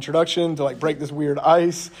an introduction to like break this weird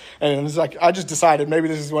ice? And it's like, I just decided maybe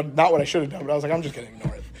this is not what I should have done, but I was like, I'm just going to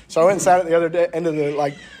ignore it. So I went and sat at the other end of the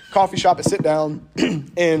like coffee shop and sit down,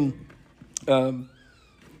 and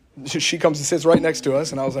she comes and sits right next to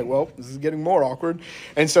us. And I was like, well, this is getting more awkward.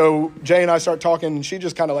 And so Jay and I start talking, and she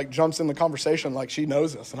just kind of like jumps in the conversation like she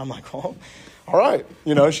knows us. And I'm like, well, all right.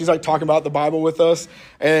 She's like talking about the Bible with us,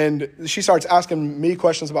 and she starts asking me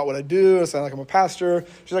questions about what I do. I say like, I'm a pastor.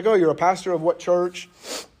 She's like, oh, you're a pastor of what church?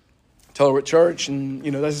 Tell her what church. And,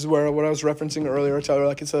 this is what I was referencing earlier. I tell her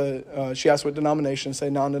like she asked what denomination, say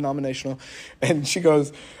non-denominational. And she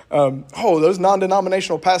goes, those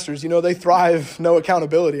non-denominational pastors, they thrive, no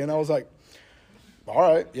accountability. And I was like, all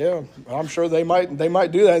right, yeah, I'm sure they might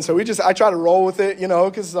do that. And so I try to roll with it,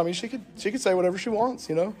 because she could say whatever she wants,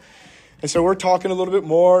 And so we're talking a little bit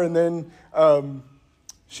more, and then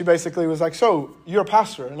she basically was like, so you're a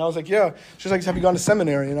pastor? And I was like, yeah. She's like, have you gone to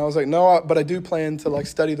seminary? And I was like, no, but I do plan to like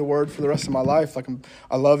study the word for the rest of my life. Like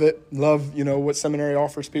I love it, what seminary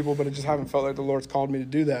offers people, but I just haven't felt like the Lord's called me to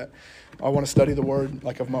do that. I want to study the word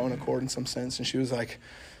like of my own accord in some sense. And she was like,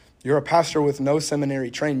 you're a pastor with no seminary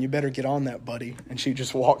training. You better get on that, buddy. And she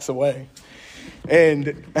just walks away.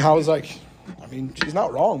 And I was like, she's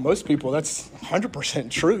not wrong. Most people, that's 100%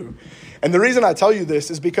 true. And the reason I tell you this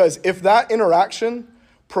is because if that interaction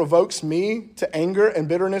provokes me to anger and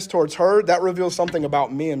bitterness towards her, that reveals something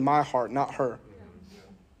about me and my heart, not her.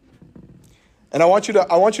 And I want you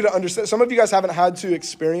to understand, some of you guys haven't had to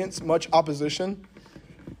experience much opposition,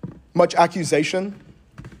 much accusation.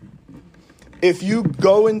 If you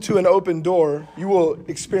go into an open door, you will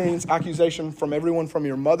experience accusation from everyone from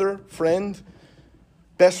your mother, friend,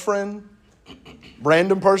 best friend,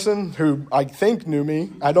 random person who I think knew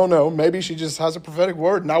me. I don't know. Maybe she just has a prophetic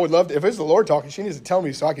word, and I would love to, if it's the Lord talking, she needs to tell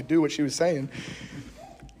me so I could do what she was saying.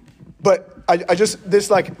 But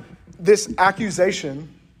this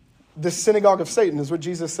accusation, this synagogue of Satan is what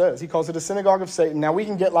Jesus says. He calls it a synagogue of Satan. Now we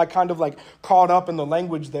can get kind of caught up in the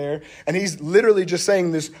language there, and he's literally just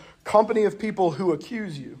saying this company of people who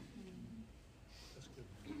accuse you.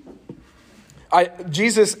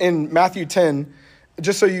 Jesus in Matthew 10,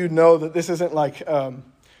 just so you know that this isn't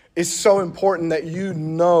it's so important that you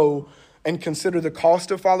know and consider the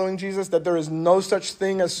cost of following Jesus, that there is no such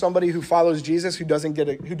thing as somebody who follows Jesus who does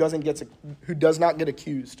not get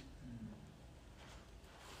accused.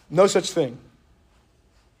 No such thing.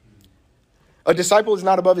 A disciple is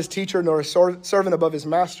not above his teacher, nor a servant above his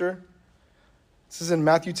master. This is in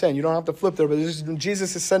Matthew 10. You don't have to flip there, but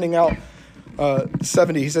Jesus is sending out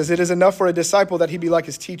 70. He says, it is enough for a disciple that he be like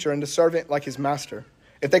his teacher and a servant like his master.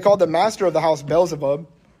 If they called the master of the house Beelzebub,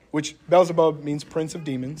 which Beelzebub means prince of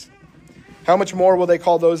demons, how much more will they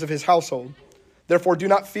call those of his household? Therefore, do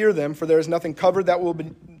not fear them, for there is nothing covered that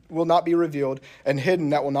will not be revealed, and hidden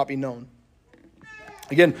that will not be known.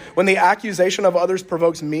 Again, when the accusation of others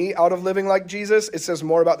provokes me out of living like Jesus, it says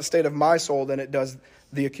more about the state of my soul than it does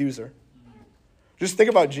the accuser. Just think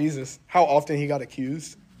about Jesus, how often he got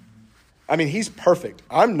accused. I mean, he's perfect.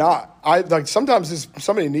 I'm not. Sometimes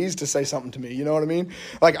somebody needs to say something to me. You know what I mean?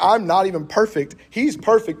 Like, I'm not even perfect. He's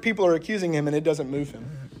perfect. People are accusing him, and it doesn't move him.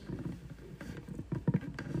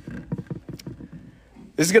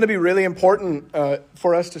 This is going to be really important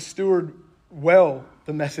for us to steward well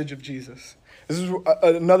the message of Jesus. This is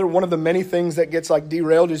another one of the many things that gets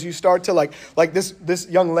derailed is you start to like this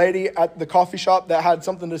young lady at the coffee shop that had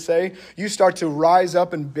something to say. You start to rise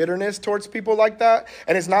up in bitterness towards people like that.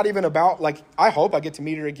 And it's not even about I hope I get to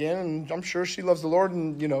meet her again. And I'm sure she loves the Lord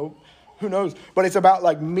and, who knows? But it's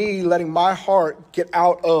about me letting my heart get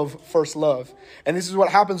out of first love. And this is what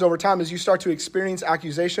happens over time is you start to experience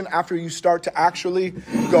accusation after you start to actually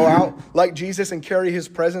go out like Jesus and carry his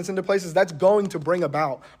presence into places. That's going to bring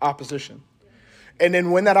about opposition. And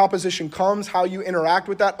then when that opposition comes, how you interact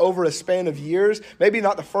with that over a span of years, maybe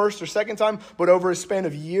not the first or second time, but over a span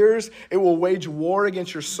of years, it will wage war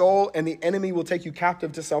against your soul and the enemy will take you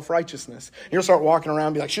captive to self-righteousness. And you'll start walking around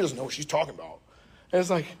and be like, she doesn't know what she's talking about. And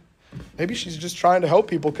it's like, maybe she's just trying to help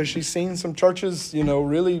people because she's seen some churches,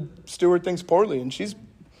 really steward things poorly. And she's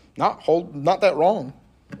not that wrong.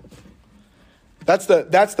 That's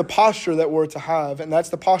the posture that we're to have. And that's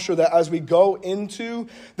the posture that as we go into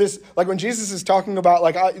this, when Jesus is talking about,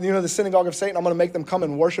 the synagogue of Satan, I'm going to make them come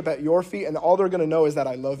and worship at your feet. And all they're going to know is that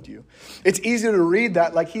I loved you. It's easy to read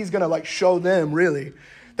that he's going to show them really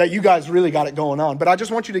that you guys really got it going on. But I just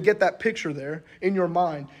want you to get that picture there in your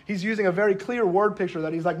mind. He's using a very clear word picture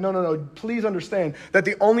that he's like, no, please understand that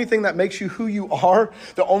the only thing that makes you who you are,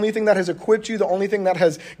 the only thing that has equipped you, the only thing that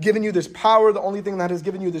has given you this power, the only thing that has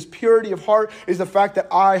given you this purity of heart is the fact that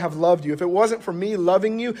I have loved you. If it wasn't for me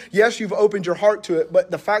loving you, yes, you've opened your heart to it,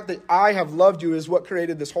 but the fact that I have loved you is what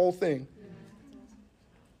created this whole thing.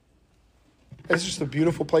 It's just a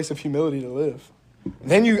beautiful place of humility to live.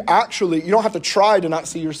 Then you don't have to try to not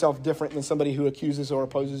see yourself different than somebody who accuses or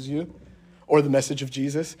opposes you or the message of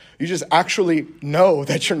Jesus. You just actually know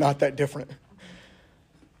that you're not that different.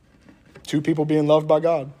 Two people being loved by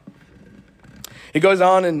God. He goes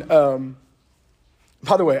on and,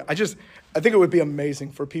 by the way, I think it would be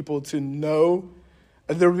amazing for people to know,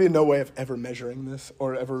 there would be no way of ever measuring this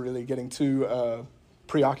or ever really getting too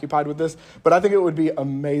preoccupied with this, but I think it would be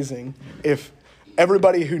amazing if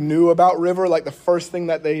everybody who knew about River, the first thing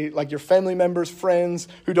that they, your family members, friends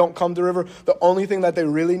who don't come to River, the only thing that they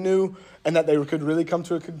really knew and that they could really come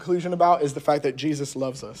to a conclusion about is the fact that Jesus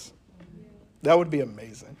loves us. That would be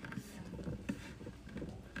amazing.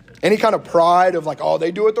 Any kind of pride of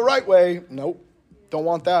they do it the right way. Nope. Don't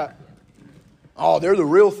want that. Oh, they're the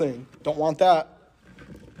real thing. Don't want that.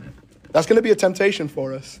 That's going to be a temptation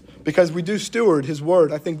for us. Because we do steward his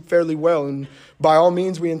word, I think, fairly well. And by all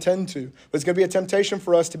means, we intend to. But it's going to be a temptation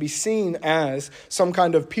for us to be seen as some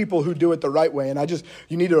kind of people who do it the right way. And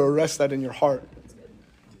you need to arrest that in your heart.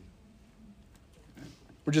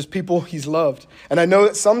 We're just people he's loved. And I know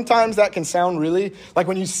that sometimes that can sound really,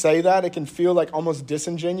 when you say that, it can feel almost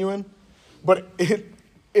disingenuous. But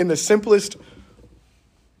in the simplest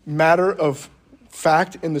matter of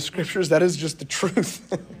fact in the scriptures, that is just the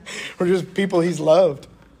truth. We're just people he's loved.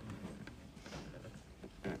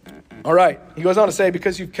 All right, he goes on to say,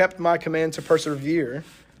 because you've kept my command to persevere,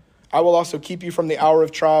 I will also keep you from the hour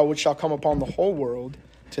of trial which shall come upon the whole world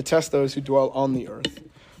to test those who dwell on the earth.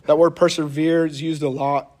 That word persevere is used a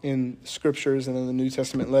lot in scriptures and in the New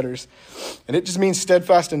Testament letters. And it just means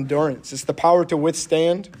steadfast endurance. It's the power to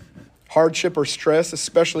withstand hardship or stress,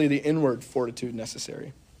 especially the inward fortitude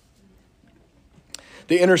necessary.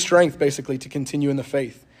 The inner strength, basically, to continue in the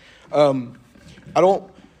faith.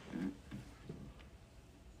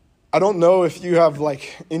 I don't know if you have,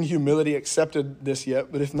 in humility accepted this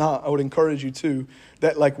yet, but if not, I would encourage you to,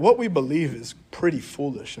 that, what we believe is pretty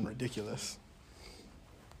foolish and ridiculous.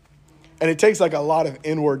 And it takes, a lot of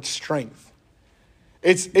inward strength.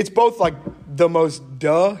 It's both, the most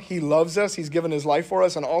he loves us, he's given his life for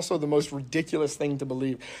us, and also the most ridiculous thing to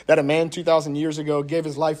believe. That a man 2,000 years ago gave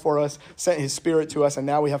his life for us, sent his spirit to us, and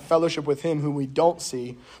now we have fellowship with him whom we don't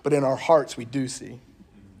see, but in our hearts we do see.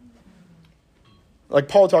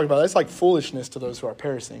 Paul talked about, that's foolishness to those who are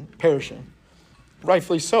perishing.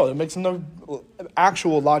 rightfully so. It makes no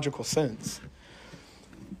actual logical sense.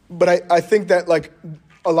 But I think that like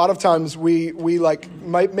a lot of times we like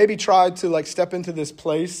might maybe try to like step into this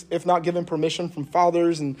place, if not given permission from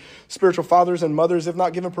fathers and spiritual fathers and mothers, if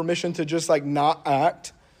not given permission to just like not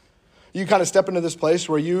act. You kind of step into this place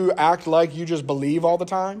where you act like you just believe all the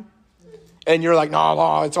time. And you're like,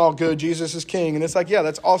 no, it's all good. Jesus is king. And it's like, yeah,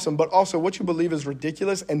 that's awesome. But also what you believe is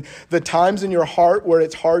ridiculous. And the times in your heart where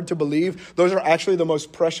it's hard to believe, those are actually the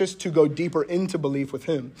most precious to go deeper into belief with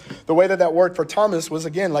him. The way that worked for Thomas was,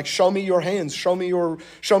 again, like, show me your hands, show me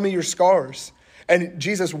your scars. And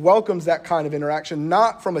Jesus welcomes that kind of interaction,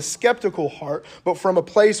 not from a skeptical heart, but from a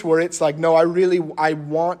place where it's like, no, I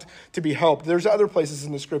want to be helped. There's other places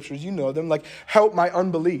in the scriptures, you know them, like, help my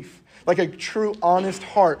unbelief. Like a true, honest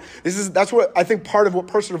heart. That's what I think part of what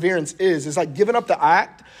perseverance is like giving up the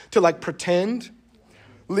act to like pretend.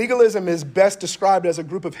 Legalism is best described as a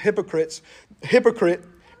group of hypocrites. Hypocrite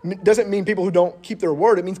doesn't mean people who don't keep their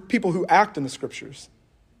word. It means people who act in the scriptures.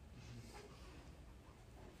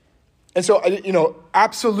 And so,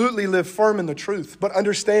 absolutely live firm in the truth, but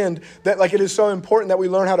understand that like it is so important that we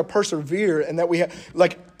learn how to persevere, and that we have,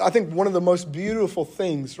 like, I think one of the most beautiful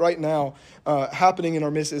things right now happening in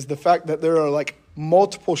our midst is the fact that there are like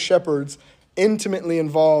multiple shepherds intimately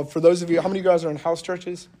involved. For those of you, how many of you guys are in house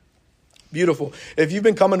churches? Beautiful. If you've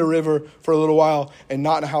been coming to River for a little while and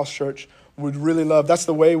not in a house church, would really love. That's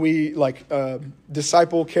the way we like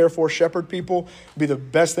disciple, care for, shepherd people. Be the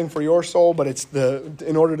best thing for your soul, but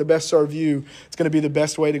in order to best serve you, it's going to be the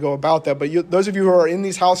best way to go about that. But those of you who are in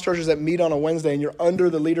these house churches that meet on a Wednesday and you're under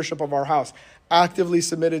the leadership of our house, actively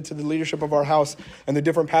submitted to the leadership of our house and the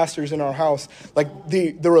different pastors in our house, like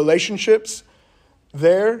the relationships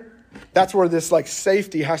there. That's where this like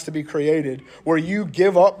safety has to be created, where you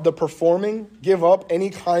give up the performing, give up any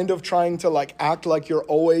kind of trying to like act like you're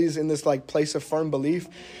always in this like place of firm belief.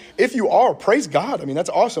 If you are, praise God. I mean, that's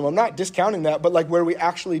awesome. I'm not discounting that, but like where we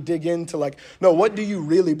actually dig into like, no, what do you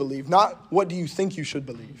really believe? Not what do you think you should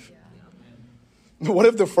believe? One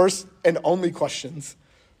of the first and only questions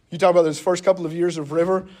you talk about those first couple of years of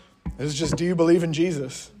River is just, do you believe in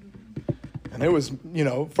Jesus? And it was,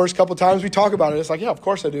 first couple times we talk about it, it's like, yeah, of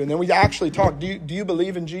course I do. And then we actually talk, do you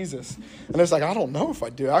believe in Jesus? And it's like, I don't know if I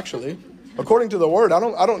do, actually. According to the word, I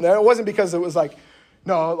don't know. It wasn't because it was like,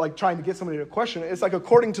 no, like trying to get somebody to question it. It's like,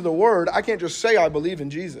 according to the word, I can't just say I believe in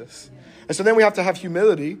Jesus. And so then we have to have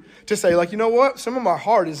humility to say, like, you know what? Some of my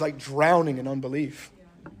heart is like drowning in unbelief.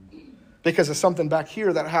 Because of something back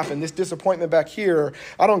here that happened, this disappointment back here,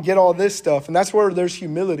 I don't get all this stuff. And that's where there's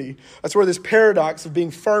humility. That's where this paradox of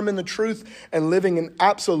being firm in the truth and living in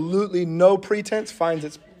absolutely no pretense finds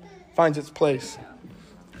its place.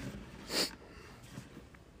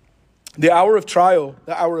 The hour of trial,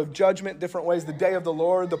 the hour of judgment, different ways, the day of the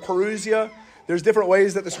Lord, the parousia, there's different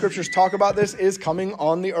ways that the scriptures talk about this, is coming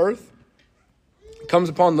on the earth. It comes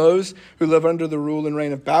upon those who live under the rule and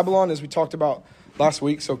reign of Babylon, as we talked about last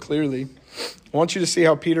week so clearly. I want you to see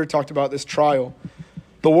how Peter talked about this trial.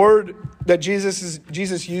 The word that Jesus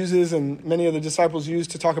uses and many of the disciples use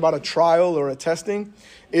to talk about a trial or a testing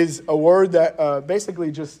is a word that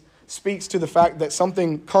basically just speaks to the fact that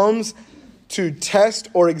something comes to test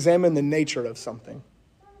or examine the nature of something.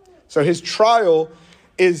 So his trial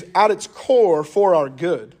is at its core for our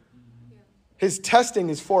good. His testing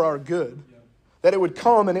is for our good. That it would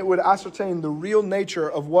come and it would ascertain the real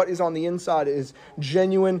nature of what is on the inside is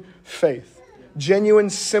genuine faith, genuine,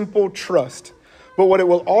 simple trust. But what it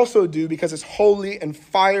will also do, because it's holy and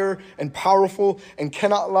fire and powerful and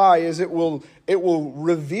cannot lie, is it will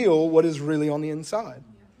reveal what is really on the inside.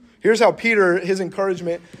 Here's how Peter, his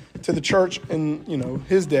encouragement to the church in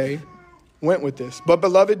his day, went with this. But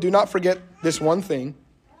beloved, do not forget this one thing.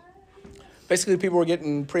 Basically, people were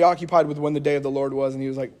getting preoccupied with when the day of the Lord was, and he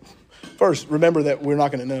was like, first, remember that we're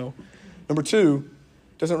not going to know. Number two,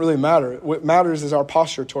 it doesn't really matter. What matters is our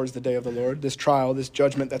posture towards the day of the Lord, this trial, this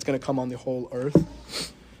judgment that's going to come on the whole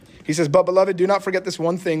earth. He says, but beloved, do not forget this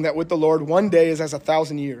one thing, that with the Lord, one day is as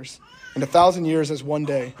 1,000 years, and 1,000 years as one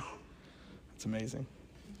day. It's amazing.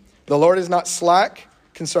 The Lord is not slack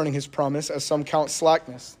concerning his promise, as some count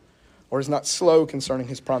slackness, or is not slow concerning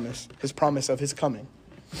his promise of his coming.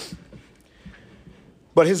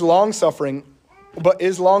 But is long-suffering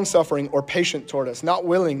or patient toward us, not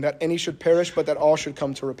willing that any should perish, but that all should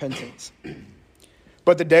come to repentance.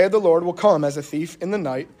 But the day of the Lord will come as a thief in the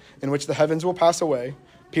night, in which the heavens will pass away.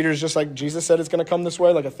 Peter's just like, Jesus said it's going to come this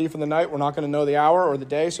way, like a thief in the night. We're not going to know the hour or the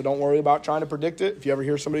day, so don't worry about trying to predict it. If you ever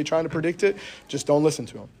hear somebody trying to predict it, just don't listen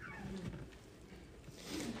to them.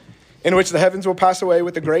 in which the heavens will pass away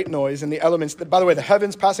with a great noise, and the elements, by the way, the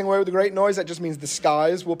heavens passing away with a great noise, that just means the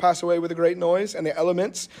skies will pass away with a great noise, and the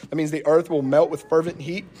elements, that means the earth will melt with fervent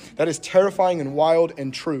heat. That is terrifying and wild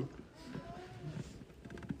and true.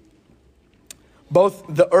 Both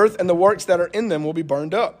the earth and the works that are in them will be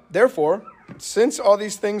burned up. Therefore, since all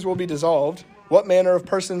these things will be dissolved, what manner of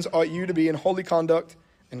persons ought you to be in holy conduct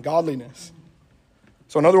and godliness?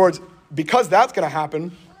 So in other words, because that's going to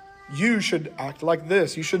happen, you should act like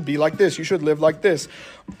this. You should be like this. You should live like this.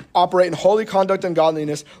 Operate in holy conduct and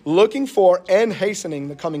godliness, looking for and hastening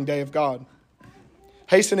the coming day of God.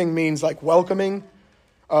 Hastening means like welcoming.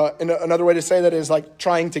 Another way to say that is like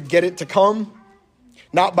trying to get it to come.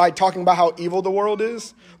 Not by talking about how evil the world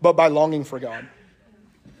is, but by longing for God.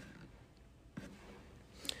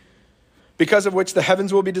 Because of which the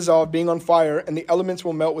heavens will be dissolved, being on fire, and the elements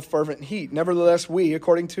will melt with fervent heat. Nevertheless, we,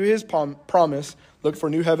 according to his promise, look for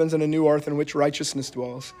new heavens and a new earth in which righteousness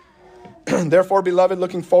dwells. Therefore, beloved,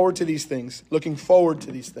 looking forward to these things.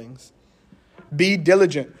 Be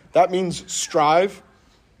diligent. That means strive.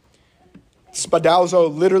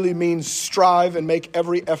 Spadazo literally means strive and make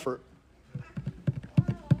every effort.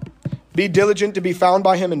 Be diligent to be found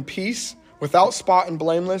by him in peace, without spot and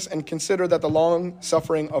blameless, and consider that the long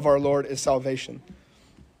suffering of our Lord is salvation.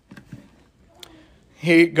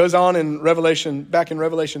 He goes on back in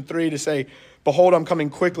Revelation 3 to say, behold, I'm coming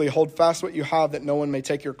quickly. Hold fast what you have, that no one may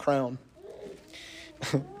take your crown.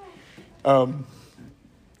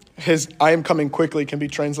 His I am coming quickly can be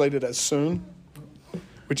translated as soon,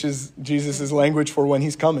 which is Jesus' language for when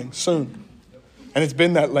he's coming, soon. And it's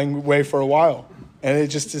been that way for a while. And it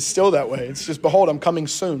just is still that way. It's just, behold, I'm coming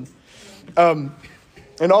soon.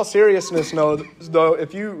 In all seriousness, though,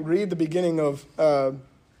 if you read the beginning of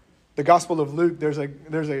the Gospel of Luke, there's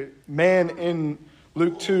a man in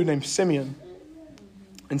Luke 2 named Simeon.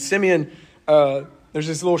 And Simeon, there's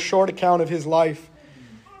this little short account of his life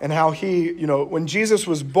and how he, when Jesus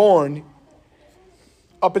was born,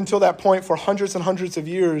 up until that point, for hundreds and hundreds of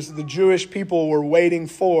years, the Jewish people were waiting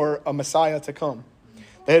for a Messiah to come.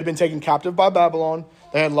 They had been taken captive by Babylon.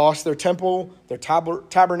 They had lost their temple, their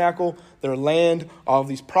tabernacle, their land, all of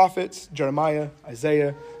these prophets, Jeremiah,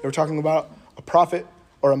 Isaiah. They were talking about a prophet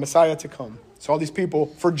or a Messiah to come. So all these people,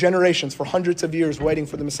 for generations, for hundreds of years, waiting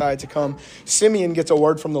for the Messiah to come. Simeon gets a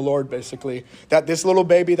word from the Lord, basically, that this little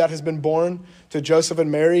baby that has been born to Joseph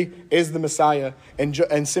and Mary is the Messiah.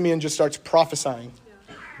 And Simeon just starts prophesying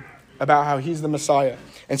about how he's the Messiah.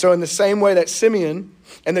 And so in the same way that Simeon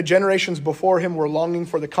and the generations before him were longing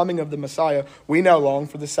for the coming of the Messiah, we now long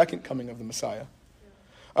for the second coming of the Messiah.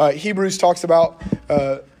 Hebrews talks about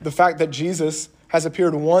the fact that Jesus has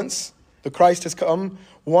appeared once, the Christ has come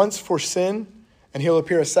once for sin, and he'll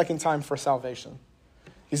appear a second time for salvation.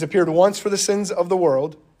 He's appeared once for the sins of the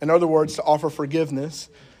world, in other words, to offer forgiveness,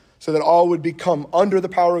 so that all would become under the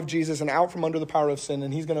power of Jesus and out from under the power of sin.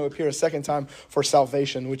 And he's going to appear a second time for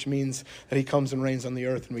salvation, which means that he comes and reigns on the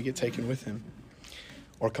earth and we get taken with him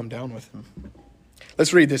or come down with him.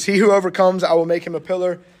 Let's read this. He who overcomes, I will make him a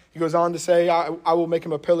pillar. He goes on to say, I will make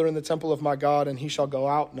him a pillar in the temple of my God, and he shall go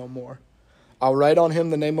out no more. I'll write on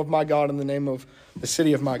him the name of my God and the name of the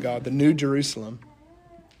city of my God, the new Jerusalem,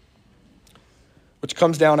 which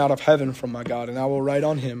comes down out of heaven from my God, and I will write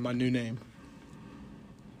on him my new name.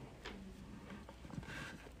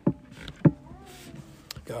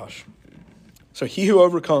 Gosh. So he who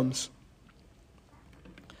overcomes,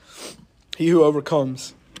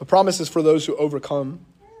 the promise is for those who overcome,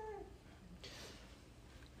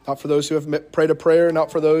 not for those who have prayed a prayer,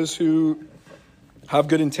 not for those who have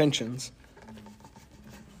good intentions.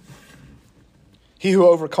 He who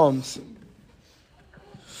overcomes,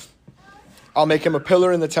 I'll make him a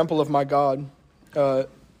pillar in the temple of my God. That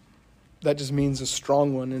just means a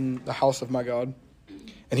strong one in the house of my God.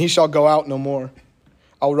 And he shall go out no more.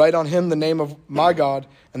 I'll write on him the name of my God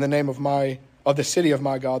and the name of the city of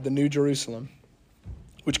my God, the new Jerusalem,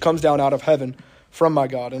 which comes down out of heaven from my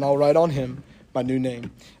God. And I'll write on him my new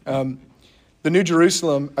name. The new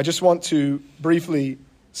Jerusalem, I just want to briefly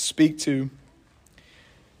speak to.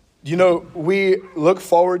 We look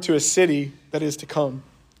forward to a city that is to come.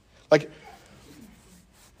 Like,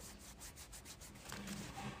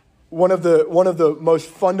 one of the most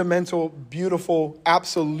fundamental, beautiful,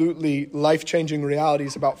 absolutely life-changing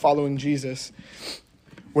realities about following Jesus.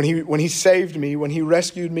 When he saved me, when he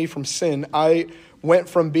rescued me from sin, I went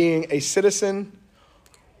from being a citizen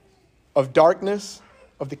of darkness,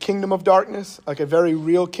 of the kingdom of darkness, like a very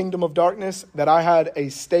real kingdom of darkness that I had a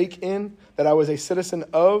stake in, that I was a citizen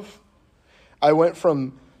of. I went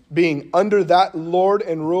from being under that Lord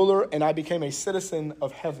and ruler, and I became a citizen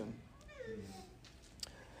of heaven.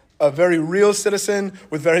 a very real citizen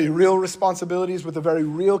with very real responsibilities, with a very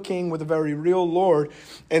real king, with a very real Lord.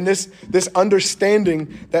 And this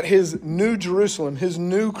understanding that his new Jerusalem, his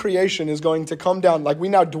new creation is going to come down. Like we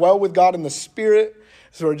now dwell with God in the Spirit.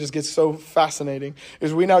 This is where it just gets so fascinating.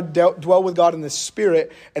 Is we now dwell with God in the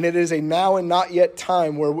Spirit, and it is a now and not yet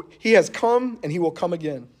time where he has come and he will come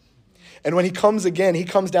again. And when he comes again, he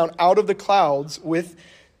comes down out of the clouds with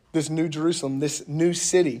this new Jerusalem, this new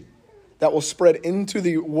city that will spread into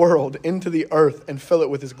the world, into the earth, and fill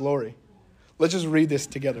it with his glory. Let's just read this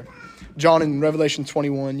together. John in Revelation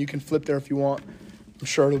 21. You can flip there if you want. I'm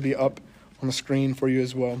sure it'll be up on the screen for you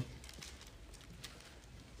as well.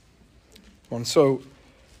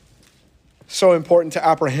 So important to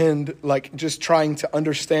apprehend, like just trying to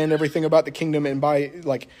understand everything about the kingdom, and by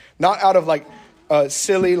like not out of like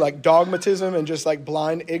silly like dogmatism and just like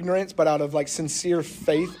blind ignorance, but out of like sincere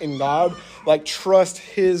faith in God. Like trust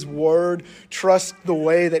his word, trust the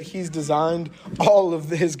way that he's designed all of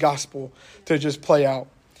his gospel to just play out.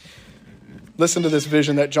 Listen to this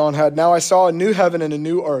vision that John had. Now I saw a new heaven and a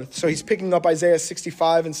new earth. So he's picking up Isaiah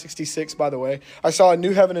 65 and 66, by the way. I saw a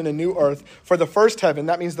new heaven and a new earth. For the first heaven,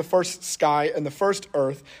 that means the first sky, and the first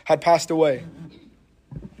earth had passed away.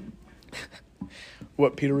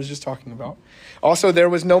 What Peter was just talking about. Also, there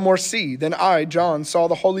was no more sea. Then I, John, saw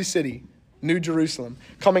the holy city, New Jerusalem,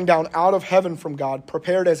 coming down out of heaven from God,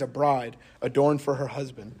 prepared as a bride, adorned for her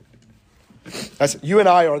husband. You and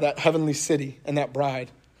I are that heavenly city and that bride.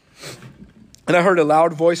 And I heard a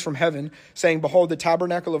loud voice from heaven saying, behold, the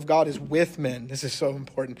tabernacle of God is with men. This is so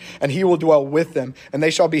important. And he will dwell with them, and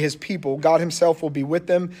they shall be his people. God himself will be with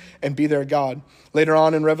them and be their God. Later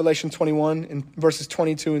on in Revelation 21, in verses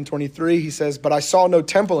 22 and 23, he says, but I saw no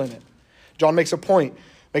temple in it. John makes a point,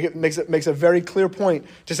 makes a very clear point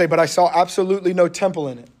to say, but I saw absolutely no temple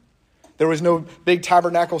in it. There was no big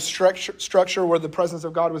tabernacle structure where the presence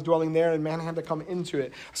of God was dwelling there and man had to come into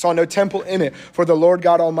it. I saw no temple in it, for the Lord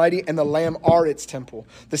God Almighty and the Lamb are its temple.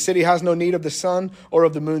 The city has no need of the sun or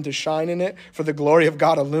of the moon to shine in it, for the glory of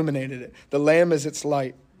God illuminated it. The Lamb is its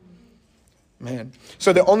light. Man.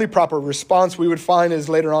 So the only proper response we would find is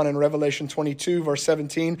later on in Revelation 22, verse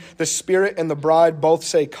 17. The Spirit and the bride both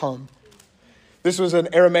say, come. This was an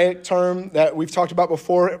Aramaic term that we've talked about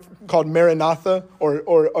before called Maranatha,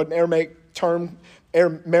 or an Aramaic term,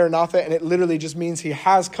 Maranatha, and it literally just means he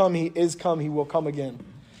has come, he is come, he will come again.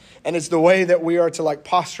 And it's the way that we are to like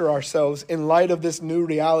posture ourselves in light of this new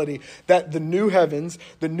reality, that the new heavens,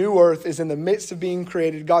 the new earth is in the midst of being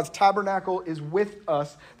created. God's tabernacle is with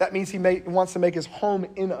us. That means he wants to make his home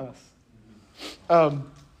in us.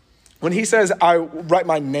 When he says, I write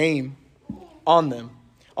my name on them,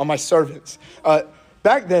 on my servants.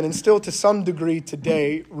 Back then, and still to some degree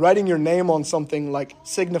today, writing your name on something like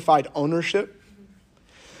signified ownership.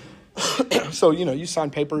 So, you sign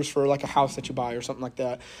papers for like a house that you buy or something like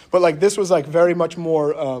that. But like this was like very much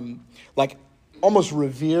more like almost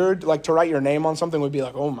revered. Like to write your name on something would be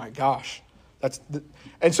like, oh my gosh.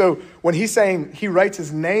 And so when he's saying he writes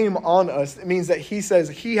his name on us, it means that he says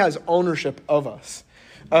he has ownership of us.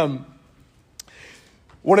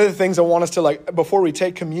 One of the things I want us to like, before we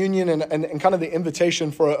take communion and kind of the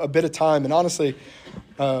invitation for a bit of time, and honestly,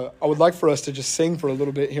 I would like for us to just sing for a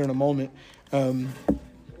little bit here in a moment,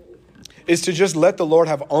 is to just let the Lord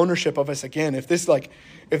have ownership of us again. If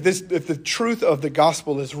the truth of the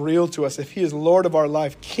gospel is real to us, if he is Lord of our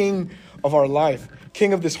life, King of our life,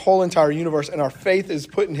 King of this whole entire universe, and our faith is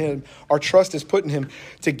put in him, our trust is put in him,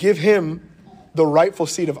 to give him the rightful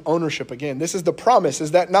seat of ownership again. This is the promise,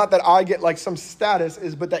 is that not that I get like some status,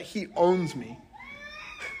 but that he owns me.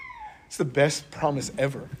 It's the best promise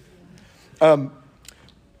ever. The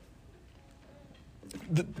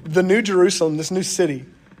New Jerusalem, this new city,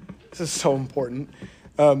 this is so important,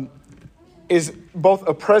 is both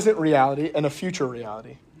a present reality and a future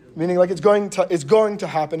reality. Meaning like it's going to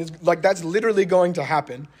happen. It's like that's literally going to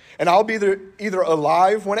happen. And I'll be either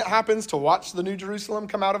alive when it happens to watch the New Jerusalem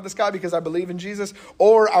come out of the sky because I believe in Jesus,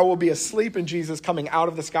 or I will be asleep in Jesus coming out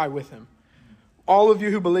of the sky with him. All of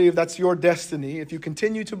you who believe, that's your destiny. If you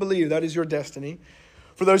continue to believe, that is your destiny.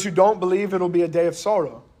 For those who don't believe, it'll be a day of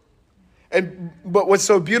sorrow. But what's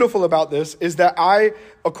so beautiful about this is that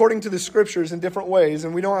according to the scriptures in different ways,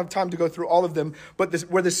 and we don't have time to go through all of them, but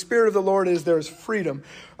where the Spirit of the Lord is, there is freedom.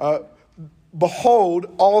 Behold,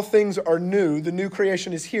 all things are new. The new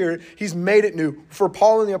creation is here. He's made it new. For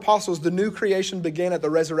Paul and the apostles, the new creation began at the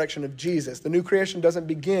resurrection of Jesus. The new creation doesn't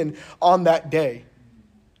begin on that day.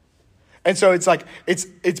 And so it's like,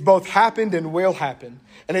 it's both happened and will happen.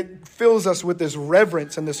 And it fills us with this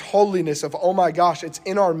reverence and this holiness of, oh my gosh, it's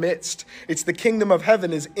in our midst. It's the kingdom of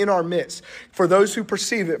heaven is in our midst. For those who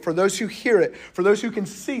perceive it, for those who hear it, for those who can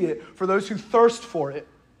see it, for those who thirst for it,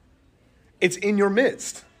 it's in your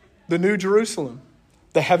midst. The New Jerusalem,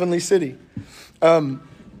 the heavenly city.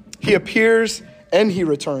 He appears and he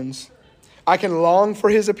returns. I can long for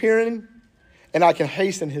his appearing and I can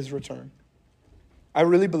hasten his return. I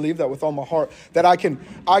really believe that with all my heart, that I can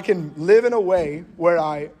live in a way where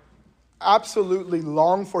I absolutely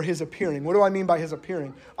long for his appearing. What do I mean by his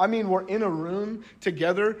appearing? I mean, we're in a room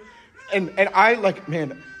together and I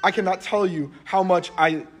I cannot tell you how much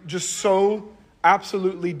I just so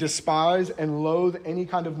absolutely despise and loathe any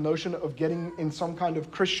kind of notion of getting in some kind of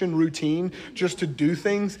Christian routine just to do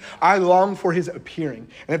things. I long for his appearing.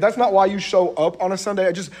 And if that's not why you show up on a Sunday,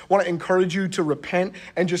 I just want to encourage you to repent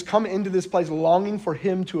and just come into this place longing for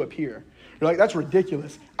him to appear. You're like, that's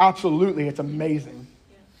ridiculous. Absolutely, it's amazing.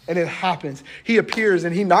 And it happens. He appears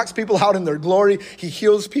and he knocks people out in their glory. He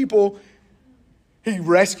heals people. He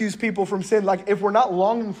rescues people from sin. Like, if we're not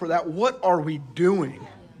longing for that, what are we doing?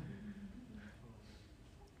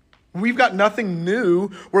 We've got nothing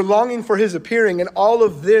new. We're longing for his appearing. And all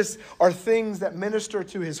of this are things that minister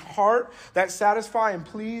to his heart, that satisfy and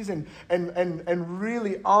please and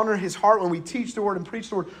really honor his heart when we teach the word and preach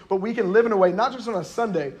the word. But we can live in a way, not just on a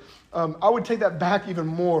Sunday. I would take that back even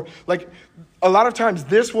more. Like, a lot of times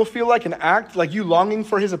this will feel like an act, like you longing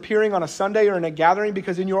for his appearing on a Sunday or in a gathering,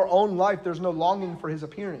 because in your own life, there's no longing for his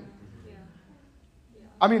appearing.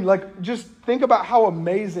 I mean, like, just think about how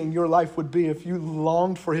amazing your life would be if you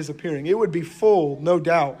longed for his appearing. It would be full, no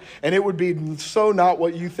doubt. And it would be so not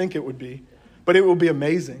what you think it would be. But it will be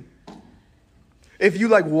amazing. If you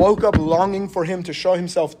woke up longing for him to show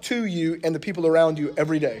himself to you and the people around you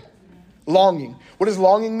every day. Longing. What does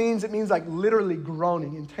longing mean? It means literally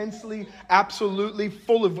groaning, intensely, absolutely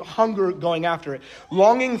full of hunger going after it.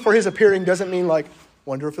 Longing for his appearing doesn't mean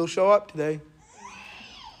wonder if he'll show up today.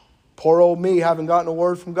 Poor old me, haven't gotten a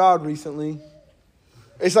word from God recently.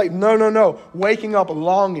 It's no. Waking up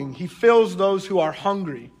longing. He fills those who are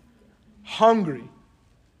hungry. Hungry.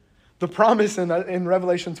 The promise in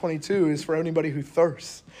Revelation 22 is for anybody who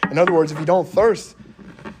thirsts. In other words, if you don't thirst,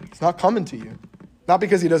 it's not coming to you. Not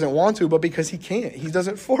because he doesn't want to, but because he can't. He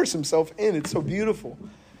doesn't force himself in. It's so beautiful.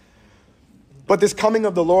 But this coming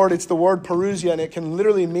of the Lord, it's the word parousia, and it can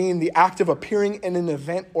literally mean the act of appearing in an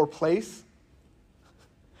event or place.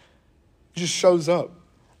 He just shows up.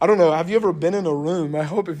 I don't know. Have you ever been in a room? I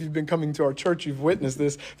hope if you've been coming to our church, you've witnessed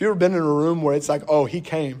this. Have you ever been in a room where it's oh, he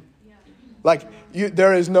came? Yeah.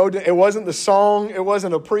 There is no, it wasn't the song. It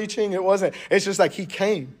wasn't a preaching. It's just he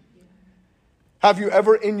came. Have you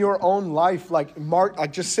ever in your own life,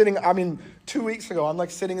 just sitting, 2 weeks ago, I'm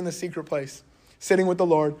sitting in the secret place, sitting with the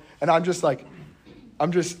Lord. And I'm just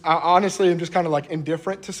honestly, I'm just kind of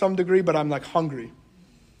indifferent to some degree, but I'm hungry.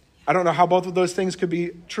 I don't know how both of those things could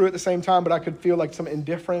be true at the same time, but I could feel some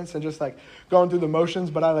indifference and just going through the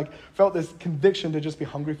motions. But I felt this conviction to just be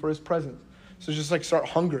hungry for his presence. So just start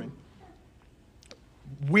hungering.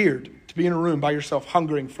 Weird to be in a room by yourself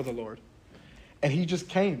hungering for the Lord. And he just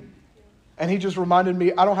came. And he just reminded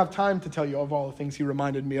me, I don't have time to tell you of all the things he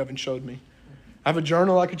reminded me of and showed me. I have a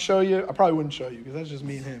journal I could show you. I probably wouldn't show you because that's just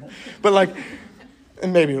me and him. But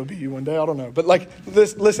and maybe it'll be you one day, I don't know. But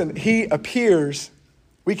listen, he appears.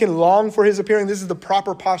 We can long for his appearing. This is the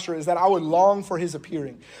proper posture, is that I would long for his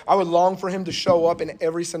appearing. I would long for him to show up in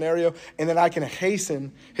every scenario, and then I can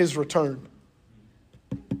hasten his return.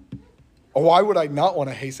 Or why would I not want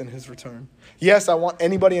to hasten his return? Yes, I want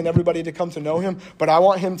anybody and everybody to come to know him, but I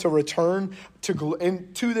want him to return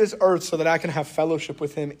to this earth so that I can have fellowship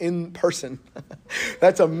with him in person.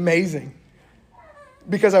 That's amazing.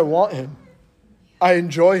 Because I want him. I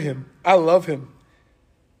enjoy him. I love him.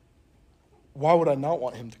 Why would I not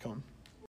want him to come?